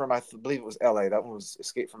 Escape from, I believe it was L.A. That one was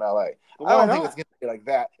Escape from L.A. I don't think it's going to be like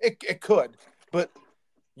that. It could, but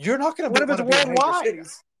you're not going to beat one of the major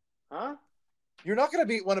cities. Huh? You're not going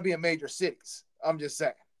to want to be in major cities. I'm just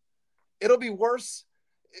saying. It'll be worse.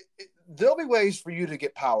 There'll be ways for you to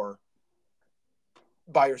get power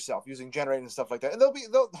by yourself using generators and stuff like that. And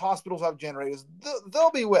the hospitals have generators.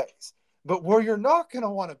 There'll be ways. But where you're not going to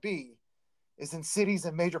want to be is in cities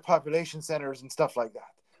and major population centers and stuff like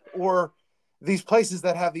that. Or these places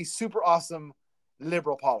that have these super awesome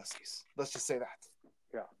liberal policies. Let's just say that.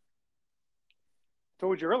 Yeah.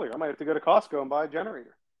 Told you earlier, I might have to go to Costco and buy a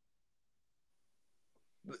generator.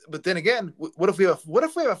 But then again, what if we have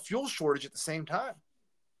a fuel shortage at the same time?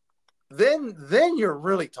 Then you're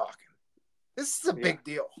really talking. This is a big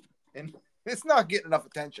deal, and it's not getting enough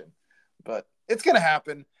attention, but it's going to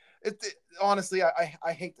happen. Honestly,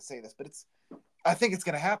 I hate to say this, but I think it's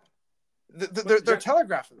going to happen. They're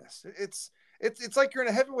telegraphing this. It's like you're in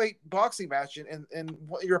a heavyweight boxing match, and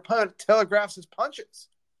your opponent telegraphs his punches.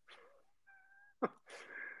 Oh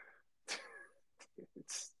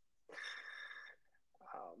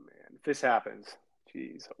man, if this happens,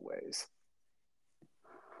 geez, always.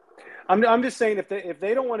 I'm just saying, if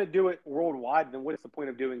they don't want to do it worldwide, then what's the point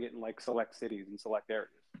of doing it in like select cities and select areas?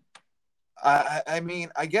 I mean,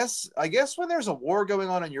 I guess when there's a war going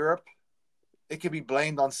on in Europe, it could be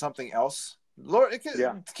blamed on something else. Lord,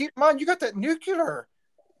 keep in mind, you got that nuclear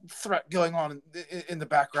threat going on in the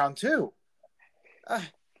background too.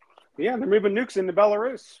 Yeah, they're moving nukes into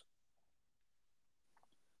Belarus.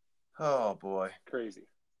 Oh boy, Crazy.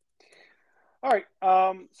 All right.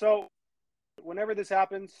 So whenever this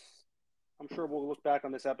happens, I'm sure we'll look back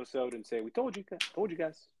on this episode and say, "We told you, guys,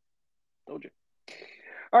 told you."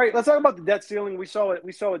 All right, let's talk about the debt ceiling. We saw it.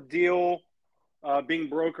 We saw a deal being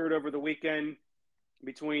brokered over the weekend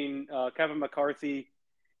between Kevin McCarthy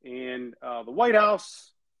and the White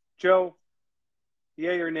House. Joe,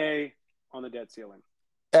 yay or nay on the debt ceiling?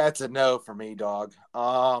 that's a no for me, dog.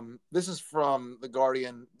 This is from The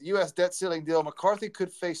Guardian. The U.S. debt ceiling deal. McCarthy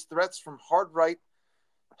could face threats from hard right.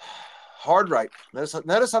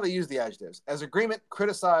 Notice how they use the adjectives. As agreement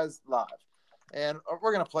criticized live. And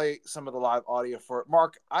we're going to play some of the live audio for it.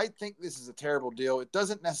 Mark, I think this is a terrible deal. It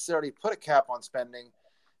doesn't necessarily put a cap on spending.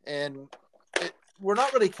 And we're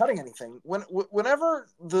not really cutting anything. Whenever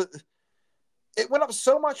it went up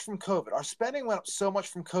so much from COVID, our spending went up so much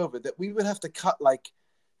from COVID that we would have to cut like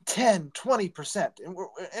 10, 20%.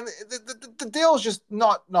 And the deal is just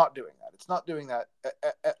not doing that. It's not doing that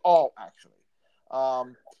at all, actually.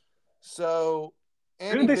 So,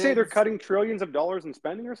 Didn't they say they're cutting trillions of dollars in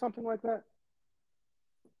spending or something like that?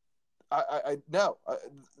 I no,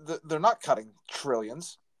 they're not cutting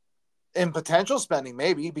trillions in potential spending,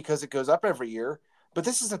 maybe because it goes up every year. But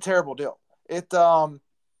this is a terrible deal. It can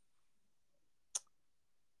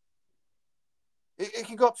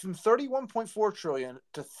go up from 31.4 trillion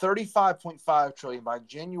to 35.5 trillion by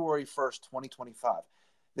January 1st, 2025.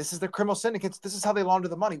 This is the criminal syndicates. This is how they launder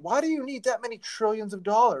the money. Why do you need that many trillions of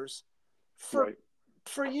dollars for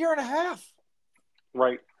a year and a half?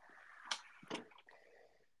 Right.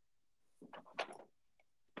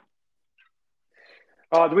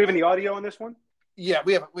 Do we have any audio on this one? Yeah,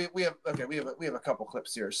 we have a couple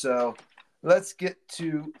clips here. So let's get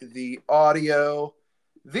to the audio.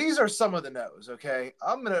 These are some of the no's. Okay,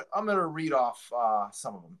 I'm gonna read off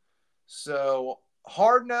some of them. So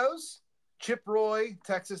hard nose: Chip Roy,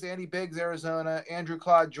 Texas; Andy Biggs, Arizona; Andrew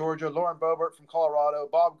Clyde, Georgia; Lauren Boebert from Colorado;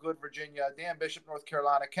 Bob Good, Virginia; Dan Bishop, North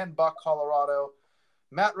Carolina; Ken Buck, Colorado;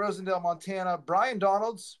 Matt Rosendale, Montana; Brian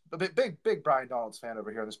Donalds, a big Brian Donalds fan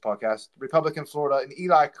over here on this podcast; Republican, Florida; and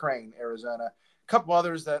Eli Crane, Arizona. A couple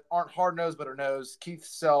others that aren't hard-nosed but are nosed: Keith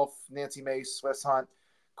Self, Nancy Mace, Wes Hunt,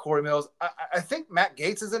 Corey Mills. I think Matt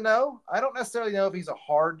Gaetz is a no. I don't necessarily know if he's a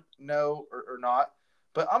hard no or not,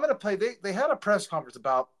 but I'm going to play. They had a press conference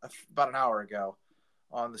about an hour ago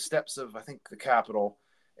on the steps of, I think, the Capitol.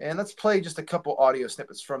 And let's play just a couple audio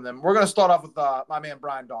snippets from them. We're going to start off with my man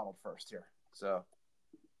Brian Donald first here. So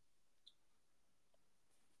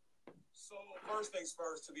first things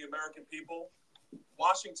first, to the American people,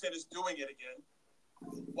 Washington is doing it again.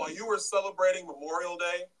 While you were celebrating Memorial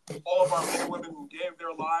Day, all of our men and women who gave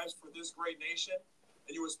their lives for this great nation,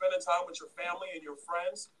 and you were spending time with your family and your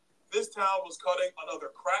friends, this town was cutting another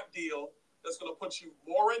crap deal that's going to put you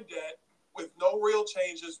more in debt with no real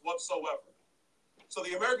changes whatsoever. So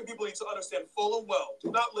the American people need to understand full and well, do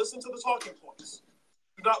not listen to the talking points.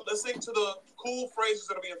 Do not listen to the cool phrases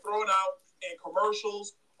that are being thrown out in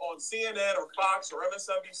commercials on CNN or Fox or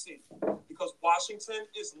MSNBC, because Washington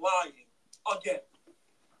is lying again.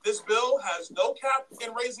 This bill has no cap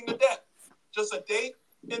in raising the debt, just a date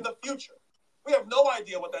in the future. We have no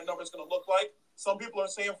idea what that number is going to look like. Some people are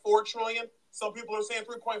saying $4 trillion. Some people are saying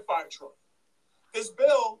 $3.5 trillion. This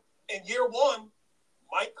bill in year one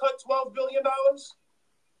might cut $12 billion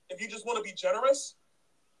if you just want to be generous.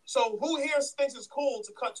 So who here thinks it's cool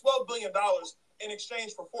to cut $12 billion in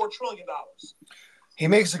exchange for $4 trillion? He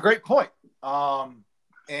makes a great point.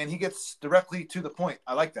 And he gets directly to the point.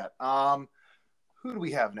 I like that. Who do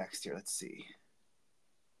we have next here? Let's see.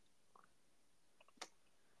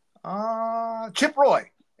 Chip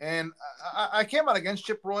Roy. And I came out against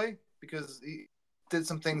Chip Roy because he did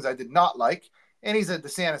some things I did not like. And he's a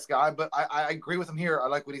DeSantis guy, but I agree with him here. I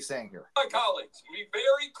like what he's saying here. My colleagues, be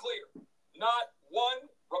very clear. Not one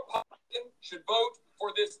Republican should vote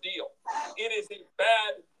for this deal. It is a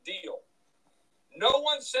bad deal. No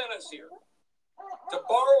one sent us here to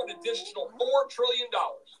borrow an additional $4 trillion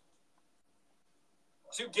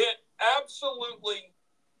to get absolutely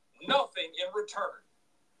nothing in return.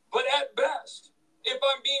 But at best, if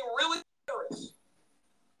I'm being really generous,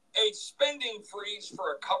 a spending freeze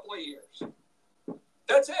for a couple of years.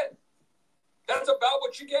 That's it. That's about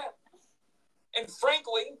what you get. And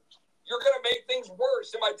frankly, you're going to make things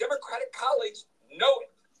worse. And my Democratic colleagues know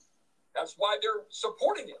it. That's why they're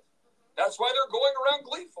supporting it. That's why they're going around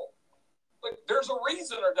gleeful. Like, there's a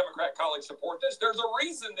reason our Democrat colleagues support this. There's a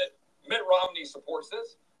reason that Mitt Romney supports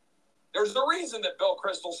this. There's a reason that Bill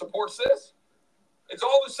Kristol supports this. It's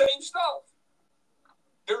all the same stuff.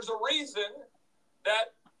 There's a reason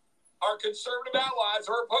that Our conservative allies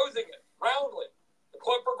are opposing it roundly. The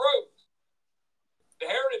Club for Growth, the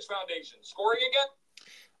Heritage Foundation, scoring again?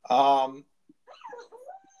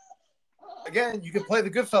 Again, you can play the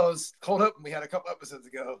Goodfellas cold open we had a couple episodes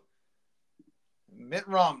ago. Mitt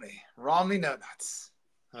Romney no nuts.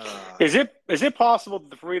 Is it possible that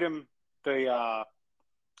the Freedom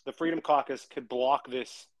Caucus could block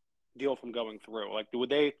this deal from going through? Like, would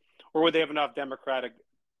they have enough Democratic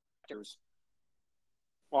actors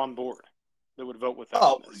on board that would vote with them?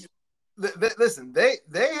 Oh, listen, they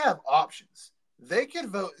have options. They could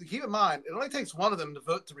vote. Keep in mind, it only takes one of them to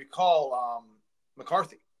vote to recall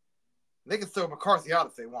McCarthy. They can throw McCarthy out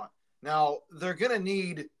if they want. Now they're gonna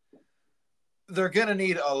need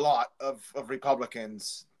a lot of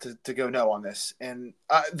Republicans to go no on this, and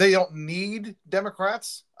they don't need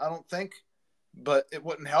Democrats, I don't think, but it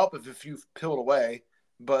wouldn't help if you peeled away.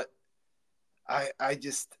 But I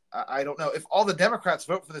don't know. If all the Democrats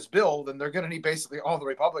vote for this bill, then they're going to need basically all the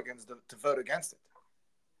Republicans to vote against it.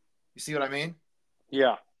 You see what I mean?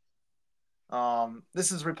 Yeah.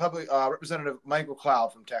 This is Representative Michael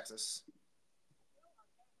Cloud from Texas.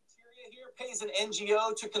 Here pays an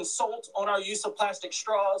NGO to consult on our use of plastic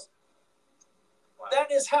straws. Wow.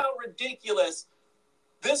 That is how ridiculous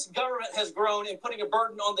this government has grown in putting a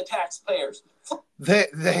burden on the taxpayers.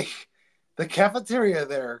 The cafeteria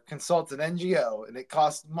there consults an NGO, and it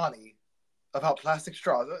costs money about plastic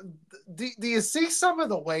straws. Do you see some of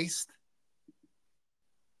the waste?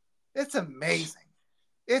 It's amazing.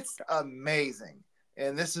 It's amazing.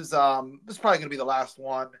 And this is probably going to be the last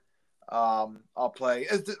one I'll play.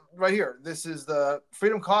 Right here. This is the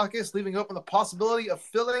Freedom Caucus leaving open the possibility of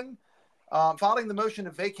filing the motion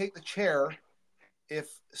to vacate the chair if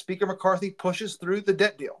Speaker McCarthy pushes through the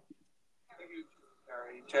debt deal.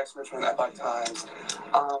 Jackson Richmond, Epoch Times.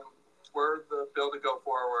 Were the bill to go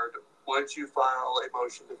forward, would you file a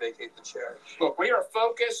motion to vacate the chair? Look, we are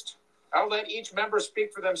focused. I'll let each member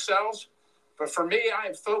speak for themselves. But for me, I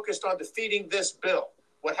am focused on defeating this bill.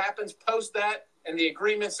 What happens post that and the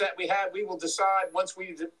agreements that we have, we will decide once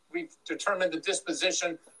we've determined the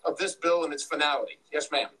disposition of this bill and its finality. Yes,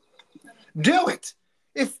 ma'am. Do it.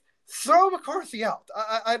 Throw McCarthy out.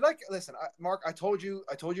 Listen, Mark, I told you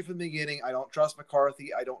from the beginning, I don't trust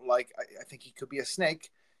McCarthy. I think he could be a snake.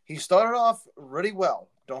 He started off really well.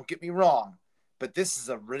 Don't get me wrong. But this is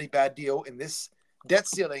a really bad deal. And this debt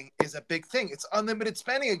ceiling is a big thing. It's unlimited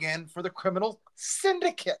spending again for the criminal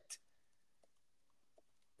syndicate.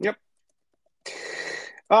 Yep.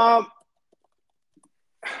 Well,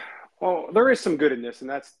 there is some good in this, and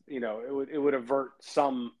that's, it would avert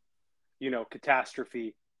some,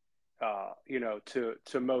 catastrophe,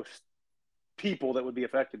 to most people that would be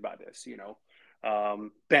affected by this,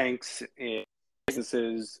 banks and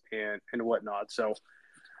businesses and whatnot. So,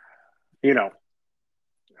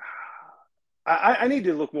 I need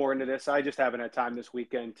to look more into this. I just haven't had time this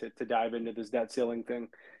weekend to dive into this debt ceiling thing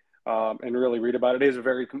and really read about it. It's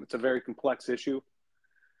a very complex issue,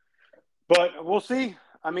 but we'll see.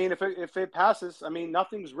 I mean, if it passes, I mean,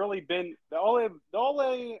 nothing's really been all they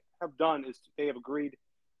have done is they have agreed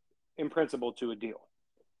in principle to a deal.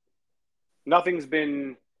 Nothing's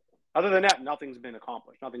been, other than that, nothing's been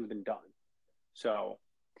accomplished. Nothing's been done. So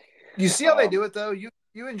you see how they do it, though. You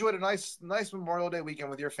enjoyed a nice Memorial Day weekend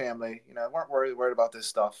with your family. Weren't worried about this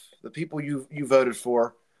stuff. The people you voted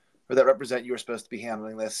for or that represent you are supposed to be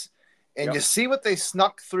handling this, and Yep. You see what they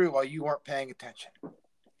snuck through while you weren't paying attention.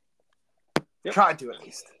 Yep. Tried to, at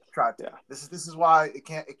least. Tried to. Yeah. This is why it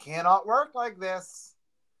cannot work like this.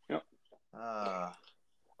 Yep. All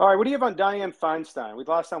right, what do you have on Dianne Feinstein?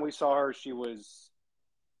 Last time we saw her, she was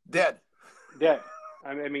dead.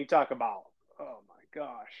 I mean, talk about, oh my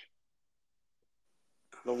gosh,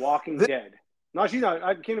 The Walking Dead. No, she's not.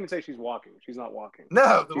 I can't even say she's walking. She's not walking.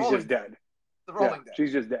 No, she's just dead. The Rolling Dead.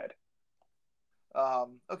 She's just dead.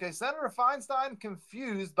 Okay, Senator Feinstein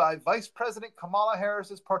confused by Vice President Kamala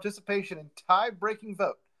Harris's participation in tie-breaking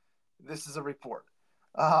vote. This is a report.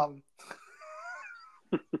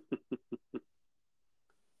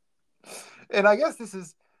 And I guess this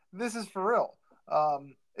is for real.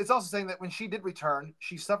 It's also saying that when she did return,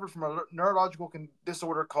 she suffered from a neurological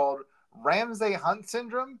disorder called Ramsay-Hunt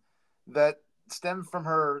syndrome that stemmed from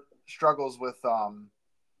her struggles with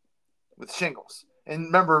shingles. And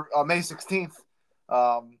remember, on May 16th,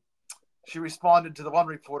 she responded to the one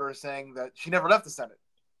reporter saying that she never left the Senate.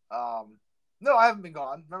 No, I haven't been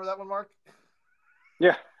gone. Remember that one, Mark?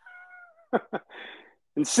 Yeah.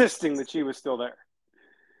 Insisting that she was still there.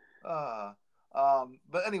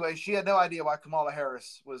 But anyway, she had no idea why Kamala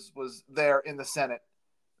Harris was there in the Senate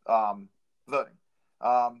voting.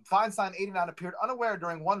 Feinstein, 89, appeared unaware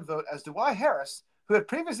during one vote as to why Harris, who had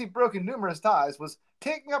previously broken numerous ties, was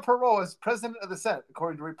taking up her role as president of the Senate,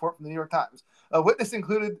 according to a report from the New York Times. A witness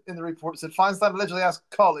included in the report said Feinstein allegedly asked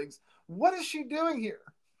colleagues, "What is she doing here?"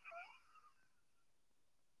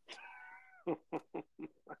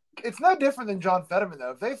 It's no different than John Fetterman,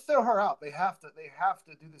 though. If they throw her out, they have to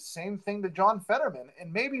do the same thing to John Fetterman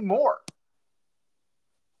and maybe more.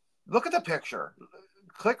 Look at the picture.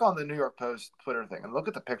 Click on the New York Post Twitter thing and look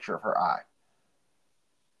at the picture of her eye.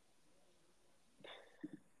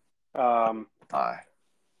 Eye.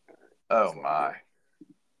 Oh my.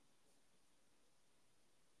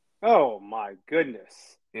 Oh my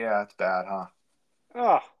goodness. Yeah, it's bad, huh?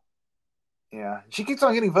 Oh. Yeah. She keeps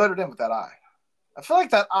on getting voted in with that eye. I feel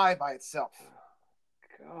like that eye by itself.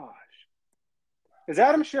 Gosh. Is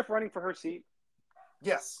Adam Schiff running for her seat?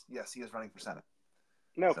 Yes, he is running for Senate.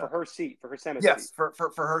 No, for her seat, for her Senate seat. Yes, for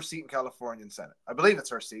her seat in California in Senate. I believe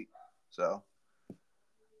it's her seat. So.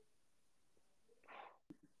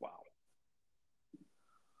 Wow.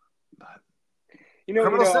 But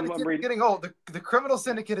criminal syndicate is getting old. The criminal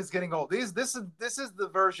syndicate is getting old. This is the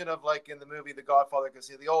version of like in the movie The Godfather. You can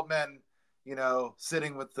see the old men,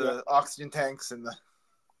 sitting with the oxygen tanks and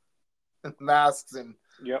the masks and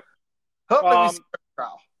hopefully we see a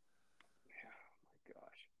trial.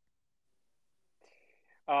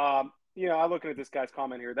 Oh my gosh. I'm looking at this guy's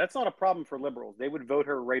comment here. That's not a problem for liberals. They would vote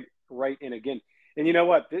her right in again. And you know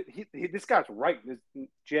what? This guy's right. This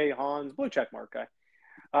Jay Hans, blue check mark guy.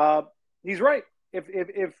 He's right.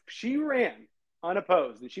 If she ran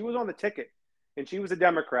unopposed and she was on the ticket and she was a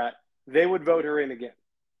Democrat, they would vote her in again.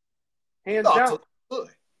 Hands down.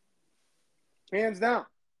 Absolutely. Hands down.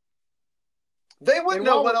 They wouldn't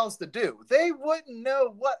know what else to do. They wouldn't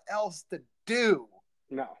know what else to do.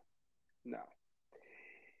 No.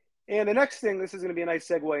 And the next thing, this is going to be a nice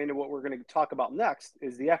segue into what we're going to talk about next,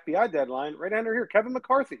 is the FBI deadline right under here. Kevin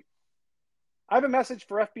McCarthy. I have a message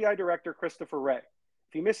for FBI Director Christopher Wray.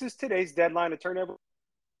 If he misses today's deadline to turn over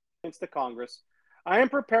against the Congress, I am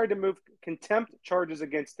prepared to move contempt charges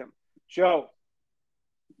against him. Joe.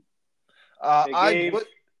 I gave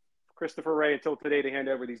Christopher Wray until today to hand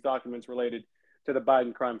over these documents related to the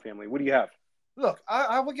Biden crime family. What do you have? Look,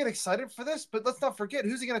 I would get excited for this, but let's not forget,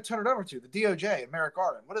 who's he going to turn it over to? The DOJ and Merrick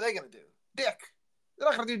Garland. What are they going to do? Dick. They're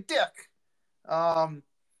not going to do Dick.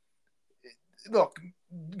 Look,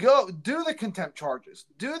 go do the contempt charges.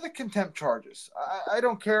 I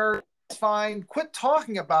don't care. It's fine. Quit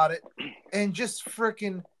talking about it and just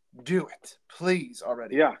freaking do it, please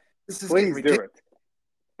already. Yeah, please do it.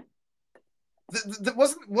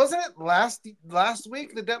 Wasn't it last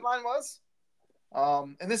week the deadline was?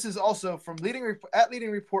 And this is also from Leading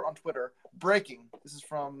Report on Twitter. Breaking. This is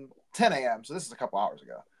from 10 a.m. So this is a couple hours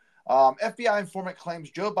ago. FBI informant claims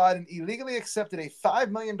Joe Biden illegally accepted a $5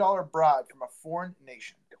 million bribe from a foreign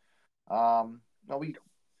nation. No, we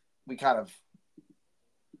kind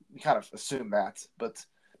of assume that, but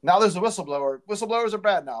now there's a whistleblower. Whistleblowers are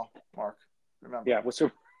bad now, Mark. Remember? Yeah,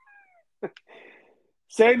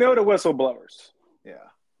 say no to whistleblowers. Yeah,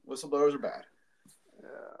 whistleblowers are bad.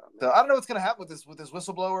 So I don't know what's going to happen with this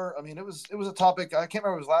whistleblower. I mean, it was a topic. I can't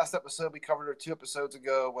remember it was last episode. We covered it 2 episodes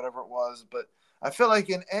ago, whatever it was. But I feel like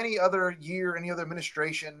in any other year, any other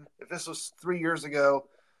administration, if this was 3 years ago,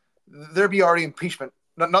 there'd be already impeachment.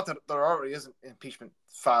 Not that there already isn't impeachment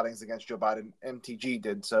filings against Joe Biden. MTG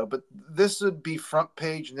did so, but this would be front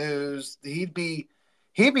page news. He'd be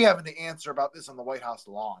having to answer about this on the White House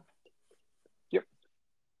lawn. Yep.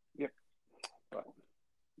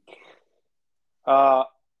 But,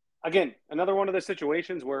 again, another one of those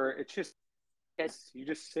situations where you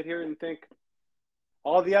just sit here and think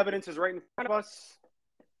all the evidence is right in front of us.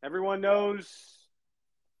 Everyone knows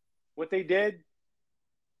what they did.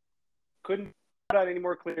 Couldn't put out any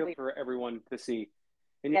more clearly for everyone to see.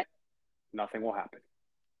 And yet, nothing will happen.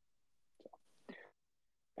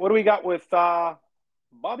 What do we got with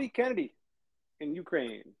Bobby Kennedy in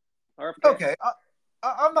Ukraine? RFK. Okay.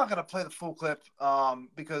 I'm not going to play the full clip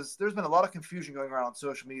because there's been a lot of confusion going around on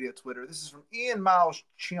social media, Twitter. This is from Ian Miles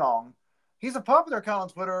Cheong. He's a popular account on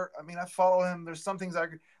Twitter. I mean, I follow him. There's some things I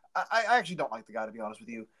actually don't like the guy, to be honest with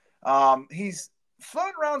you. He's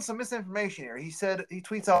floating around some misinformation here. He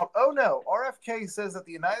tweets out, "Oh no, RFK says that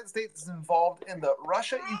the United States is involved in the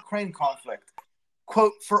Russia-Ukraine conflict.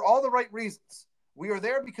 Quote, for all the right reasons. We are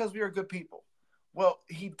there because we are good people." Well,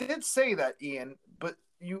 he did say that, Ian, but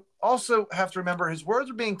you also have to remember his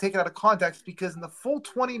words are being taken out of context because in the full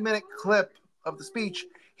 20-minute clip of the speech,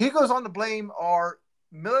 he goes on to blame our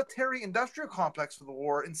military-industrial complex for the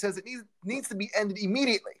war and says it needs to be ended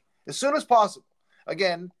immediately, as soon as possible.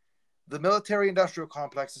 Again, the military-industrial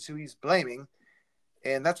complex is who he's blaming,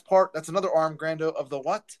 and that's another arm, Grando, of the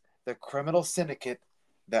what? the criminal syndicate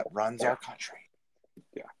that runs our country.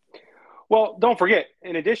 Yeah. Well, don't forget,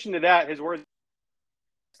 in addition to that, his words,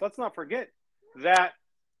 let's not forget that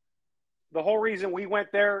the whole reason we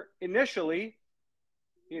went there initially,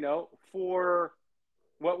 for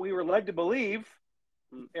what we were led to believe,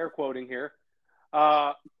 air quoting here,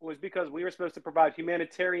 was because we were supposed to provide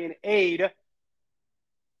humanitarian aid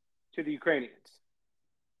to the Ukrainians.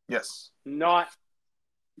 Yes. Not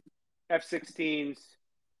F-16s,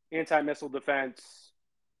 anti-missile defense,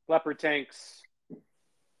 Leopard tanks,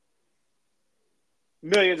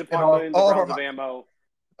 millions upon millions of rounds of ammo,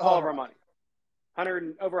 all of our money.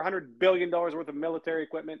 Over $100 billion worth of military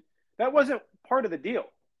equipment. That wasn't part of the deal.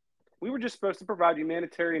 We were just supposed to provide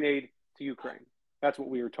humanitarian aid to Ukraine. That's what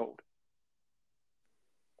we were told.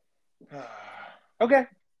 Okay.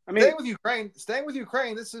 I mean, Staying with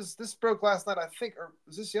Ukraine. This broke last night, I think, or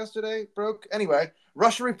was this yesterday? Broke anyway.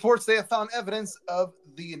 Russia reports they have found evidence of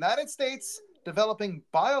the United States developing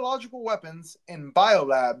biological weapons in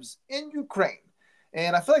biolabs in Ukraine,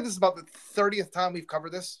 and I feel like this is about the 30th time we've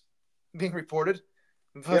covered this being reported.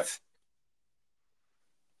 But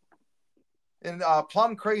in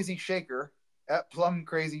Plum Crazy Shaker at Plum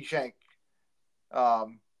Crazy Shank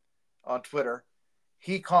on Twitter,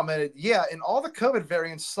 he commented, "Yeah, and all the COVID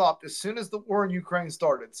variants stopped as soon as the war in Ukraine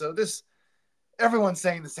started." So everyone's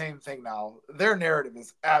saying the same thing now. Their narrative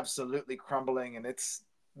is absolutely crumbling, and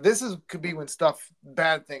could be when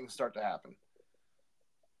bad things start to happen.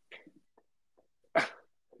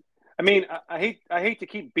 I mean, I hate to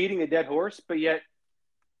keep beating a dead horse, but yet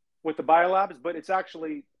with the biolabs, but it's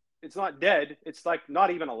not dead. It's like not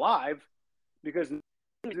even alive, because no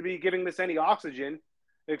one seems to be giving this any oxygen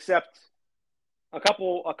except a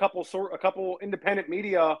couple independent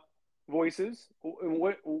media voices,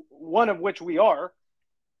 one of which we are.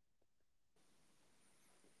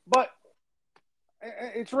 But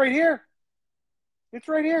it's right here. It's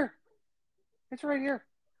right here. It's right here.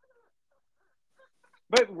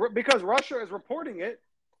 But because Russia is reporting it,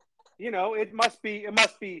 it must be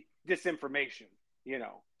disinformation,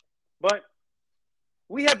 But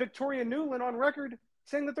we have Victoria Nuland on record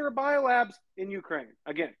saying that there are biolabs in Ukraine.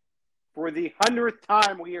 Again, for the 100th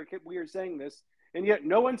time we are saying this, and yet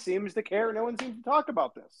no one seems to care. No one seems to talk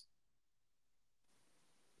about this.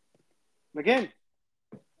 Again,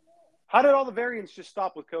 how did all the variants just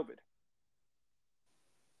stop with COVID?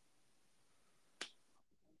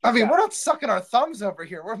 I mean, we're not sucking our thumbs over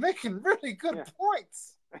here. We're making really good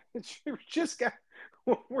points.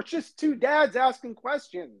 We're just two dads asking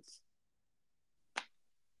questions.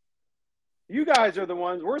 You guys are the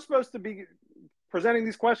ones. We're supposed to be presenting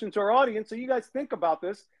these questions to our audience, so you guys think about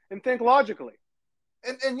this and think logically.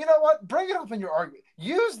 And you know what? Bring it up in your argument.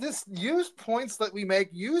 Use points that we make.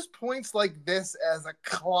 Use points like this as a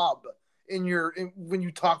club when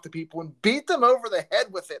you talk to people, and beat them over the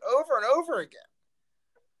head with it over and over again.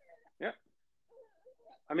 Yeah.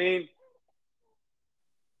 I mean,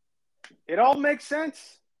 it all makes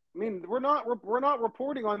sense. I mean, we're not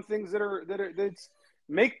reporting on things that's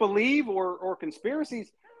make believe or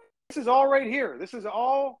conspiracies. This is all right here. This is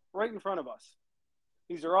all right in front of us.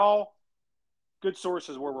 These are all good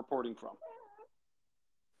sources we're reporting from.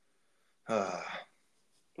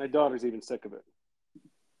 My daughter's even sick of it.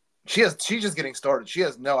 She's just getting started. She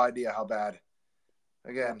has no idea how bad.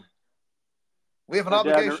 Again, we have an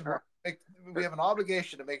obligation. We have an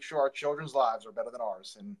obligation to make sure our children's lives are better than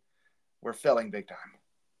ours, and we're failing big time.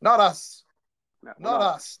 Not us, not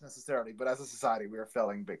us necessarily, but as a society, we are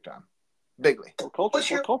failing big time, bigly. We're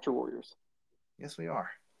culture warriors. Yes, we are.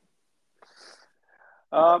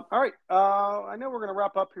 All right. I know we're going to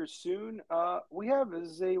wrap up here soon. We have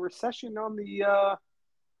a recession on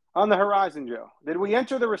the horizon, Joe. Did we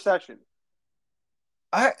enter the recession?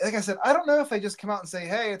 Like I said, I don't know if they just come out and say,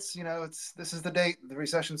 "Hey, this is the date the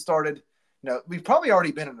recession started." No, we've probably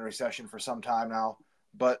already been in a recession for some time now.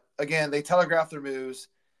 But again, they telegraph their moves.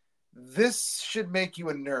 This should make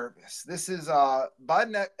you nervous. This is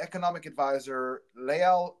Biden economic advisor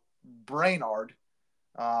Lael Brainard,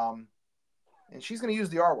 and she's going to use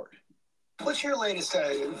the R word. What's your latest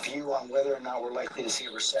view on whether or not we're likely to see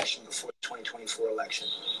a recession before the 2024 election?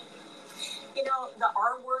 The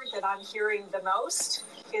R word that I'm hearing the most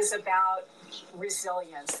is about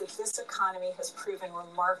resilience, that this economy has proven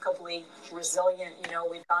remarkably resilient.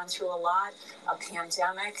 We've gone through a lot, a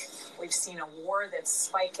pandemic. We've seen a war that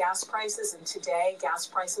spiked gas prices, and today gas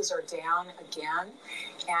prices are down again,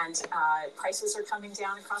 and prices are coming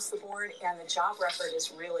down across the board, and the job record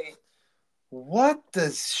is really... What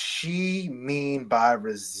does she mean by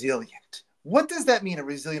resilient? What does that mean, a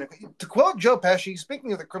resilient? To quote Joe Pesci,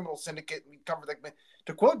 speaking of the criminal syndicate, we covered that.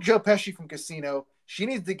 To quote Joe Pesci from Casino, she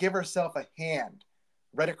needs to give herself a hand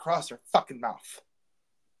right across her fucking mouth.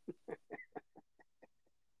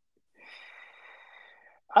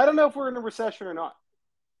 I don't know if we're in a recession or not.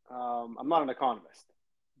 I'm not an economist,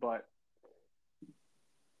 but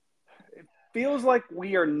it feels like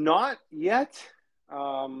we are not yet.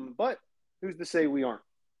 But who's to say we aren't?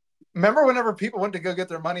 Remember whenever people went to go get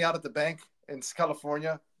their money out at the bank in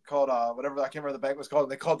California called whatever, I can't remember the bank was called,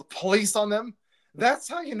 and they called the police on them? That's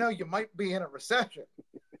how you know you might be in a recession.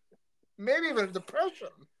 Maybe even a depression.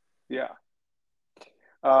 Yeah.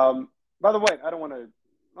 By the way, I don't want to,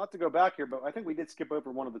 not to go back here, but I think we did skip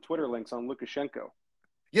over one of the Twitter links on Lukashenko.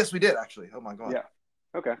 Yes, we did actually. Oh my god. Yeah.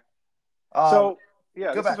 Okay. So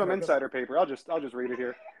yeah, this is from Insider Paper. I'll just read it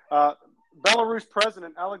here. Belarus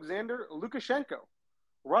President Alexander Lukashenko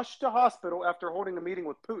rushed to hospital after holding a meeting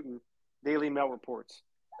with Putin. Daily Mail reports.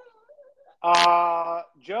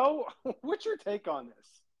 Joe, what's your take on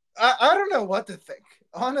this? I don't know what to think.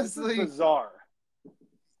 Honestly, this is bizarre.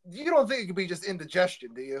 You don't think it could be just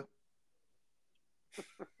indigestion, do you?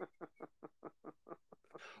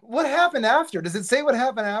 What happened after? Does it say what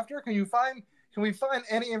happened after? Can we find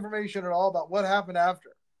any information at all about what happened after?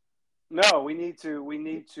 No, we need to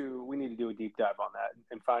do a deep dive on that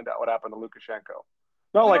and find out what happened to Lukashenko.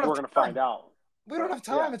 Not like we're going to find out. We don't have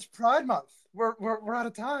time. Yeah. It's Pride Month. We're out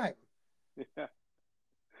of time. Yeah.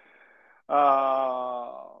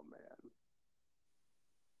 Oh man.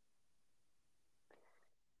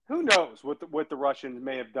 Who knows what the Russians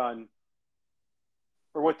may have done,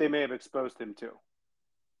 or what they may have exposed him to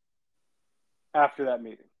after that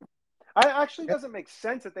meeting. Doesn't make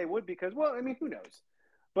sense that they would, because, well, I mean, who knows?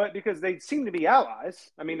 But because they seem to be allies.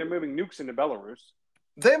 I mean, they're moving nukes into Belarus.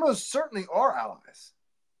 They most certainly are allies.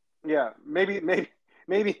 Yeah, maybe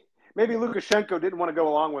Lukashenko didn't want to go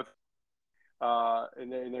along with,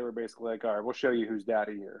 and they were basically like, all right, we'll show you who's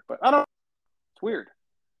daddy here. But I don't know. It's weird.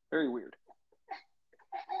 Very weird.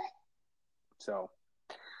 So,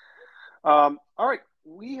 all right,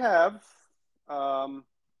 we have, why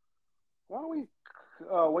don't we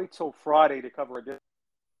wait till Friday to cover a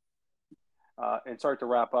and start to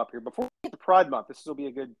wrap up here. Before we get to Pride Month, this will be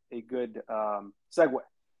a good segue.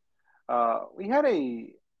 We had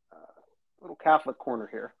a little Catholic corner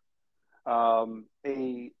here.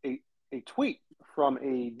 A tweet from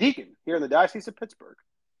a deacon here in the Diocese of Pittsburgh,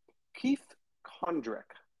 Keith Kondrick.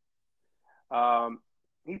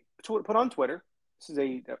 He put on Twitter, this is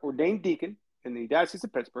a ordained deacon in the Diocese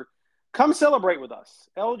of Pittsburgh. Come celebrate with us,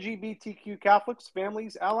 LGBTQ Catholics,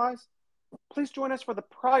 families, allies. Please join us for the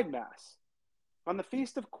Pride Mass on the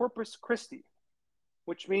Feast of Corpus Christi,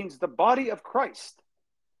 which means the body of Christ.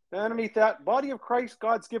 And underneath that, body of Christ,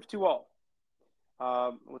 God's gift to all.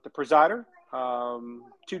 With the presider,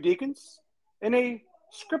 2 deacons, and a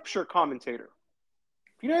scripture commentator.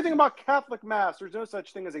 If you know anything about Catholic Mass, there's no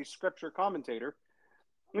such thing as a scripture commentator.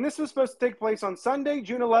 And this was supposed to take place on Sunday,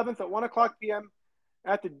 June 11th at 1 o'clock p.m.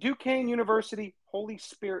 at the Duquesne University Holy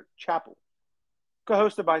Spirit Chapel,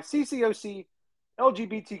 co-hosted by CCOC,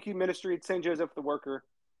 LGBTQ Ministry at St. Joseph the Worker,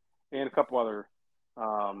 and a couple other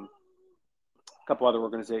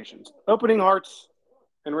organizations. Opening hearts,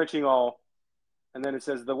 enriching all. And then it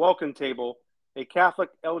says the welcome table, a Catholic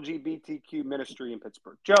LGBTQ ministry in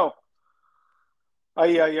Pittsburgh. Joe,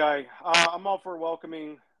 I'm all for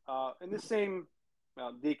welcoming. And this same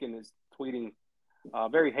deacon is tweeting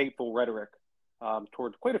very hateful rhetoric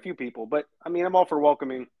towards quite a few people. But I mean, I'm all for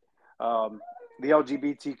welcoming the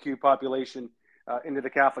LGBTQ population into the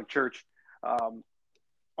Catholic Church on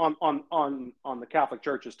the Catholic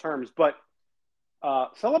Church's terms. But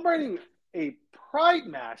celebrating a Pride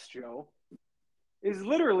Mass, Joe, is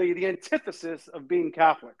literally the antithesis of being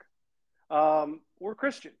Catholic. We're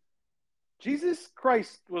Christian. Jesus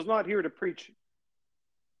Christ was not here to preach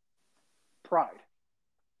pride.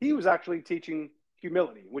 He was actually teaching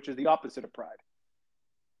humility, which is the opposite of pride.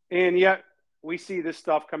 And yet we see this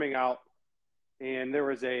stuff coming out, and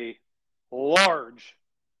there is a large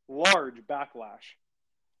backlash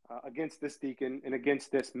against this deacon and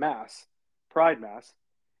against this mass, Pride Mass.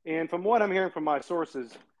 And from what I'm hearing from my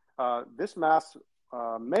sources, this mass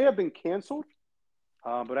may have been canceled,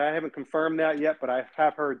 but I haven't confirmed that yet, but I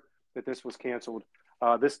have heard that this was canceled.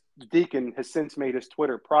 This deacon has since made his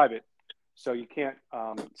Twitter private, so you can't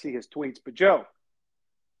see his tweets. But Joe,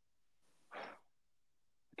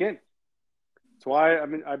 again, that's why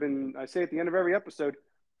I say at the end of every episode,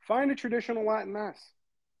 find a traditional Latin Mass.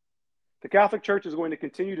 The Catholic Church is going to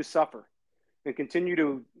continue to suffer and continue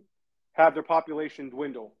to have their population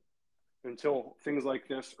dwindle until things like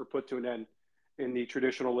this are put to an end. in the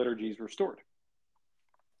traditional liturgies restored.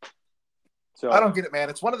 So I don't get it, man.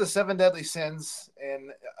 It's one of the 7 deadly sins,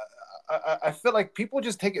 and I feel like people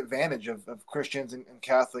just take advantage of Christians and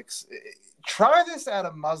Catholics. Try this at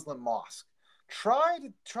a Muslim mosque. Try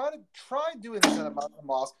doing this at a Muslim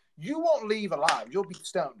mosque. You won't leave alive. You'll be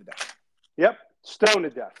stoned to death. Yep, stoned to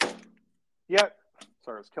death. Yep.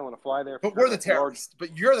 Sorry, I was killing a fly there. But we're the terrorists.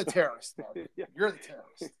 But you're the terrorist. Yeah. You're the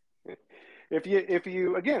terrorist. If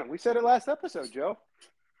you again, we said it last episode, Joe.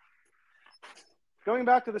 Going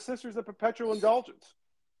back to the Sisters of Perpetual Indulgence.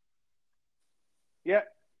 Yet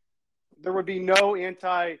there would be no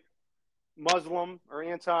anti-Muslim or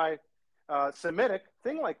anti-Semitic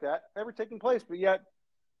thing like that ever taking place. But yet,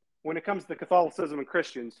 when it comes to Catholicism and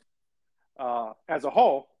Christians as a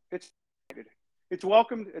whole, it's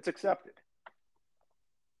welcomed, it's accepted.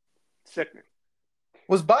 Sickening.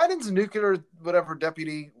 Was Biden's nuclear whatever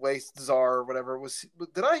deputy waste czar or whatever was?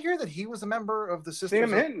 Did I hear that he was a member of the Sisters?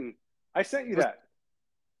 Sam Hinton. I sent you that.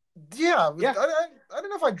 Yeah. I don't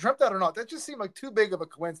know if I dreamt that or not. That just seemed like too big of a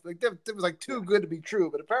coincidence. Like, it was like too good to be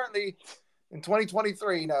true. But apparently, in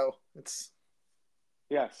 2023, no, it's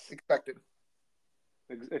expected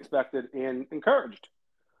and encouraged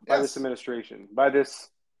by this administration, by this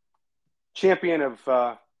champion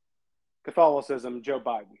of Catholicism, Joe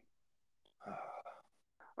Biden.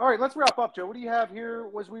 All right, let's wrap up, Joe. What do you have here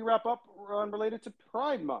as we wrap up related to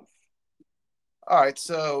Pride Month? All right,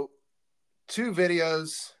 so 2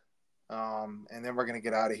 videos, and then we're going to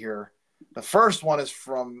get out of here. The first one is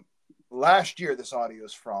from last year. This audio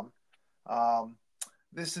is from.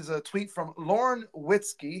 This is a tweet from Lauren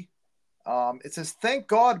Witzke. It says, "Thank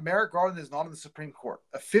God Merrick Garland is not in the Supreme Court.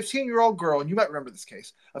 A 15-year-old girl," and you might remember this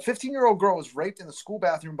case, a 15-year-old girl was raped in the school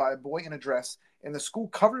bathroom by a boy in a dress, and the school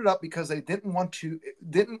covered it up because they didn't want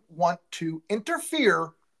to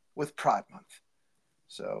interfere with Pride Month.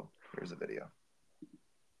 So here's a video.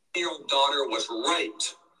 Your daughter was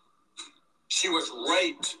raped. She was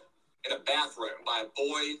raped in a bathroom by a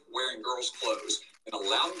boy wearing girls' clothes, and the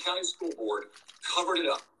Loudoun County School Board covered it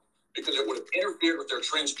up because it would have interfered with their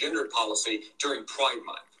transgender policy during Pride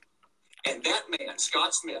Month. And that man,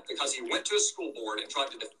 Scott Smith, because he went to a school board and tried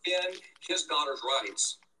to defend his daughter's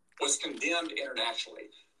rights, was condemned internationally.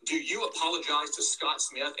 Do you apologize to Scott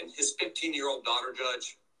Smith and his 15-year-old daughter,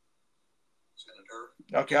 Judge? Senator?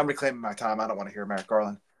 Okay, I'm reclaiming my time. I don't want to hear Merrick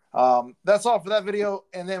Garland. That's all for that video.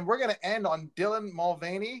 And then we're going to end on Dylan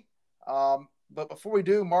Mulvaney. But before we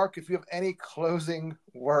do, Mark, if you have any closing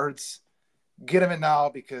words, get them in now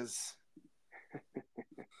because...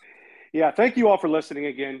 Yeah, thank you all for listening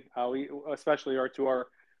again. We especially to our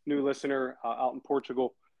new listener out in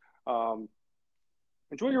Portugal.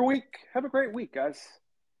 Enjoy your week. Have a great week, guys.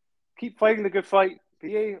 Keep fighting the good fight.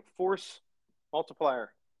 Be a force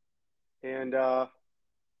multiplier. And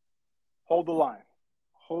hold the line.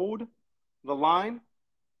 Hold the line.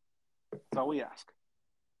 That's all we ask.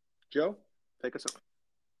 Joe, take us over.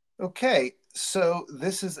 Okay, so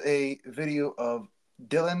this is a video of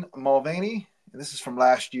Dylan Mulvaney. This is from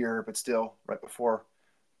last year, but still right before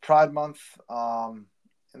Pride Month. And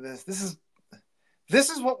this is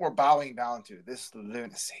what we're bowing down to, this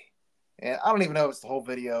lunacy. And I don't even know if it's the whole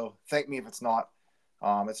video. Thank me if it's not.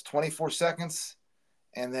 It's 24 seconds.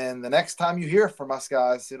 And then the next time you hear from us,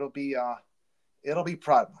 guys, it'll be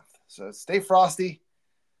Pride Month. So stay frosty.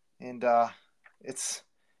 And it's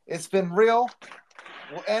been real.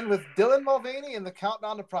 We'll end with Dylan Mulvaney and the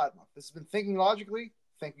countdown to Pride Month. This has been Thinking Logically.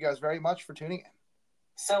 Thank you guys very much for tuning in.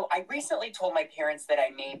 So I recently told my parents that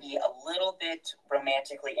I may be a little bit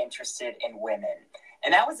romantically interested in women.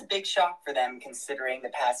 And that was a big shock for them considering the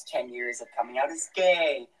past 10 years of coming out as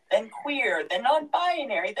gay, then queer, then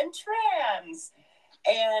non-binary, then trans.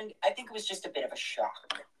 And I think it was just a bit of a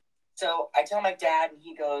shock. So I tell my dad and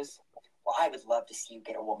he goes, "Well, I would love to see you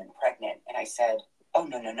get a woman pregnant." And I said, "Oh,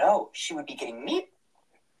 no. She would be getting me."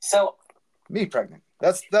 So me pregnant.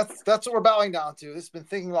 That's what we're bowing down to. This has been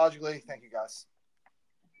Thinking Logically. Thank you, guys.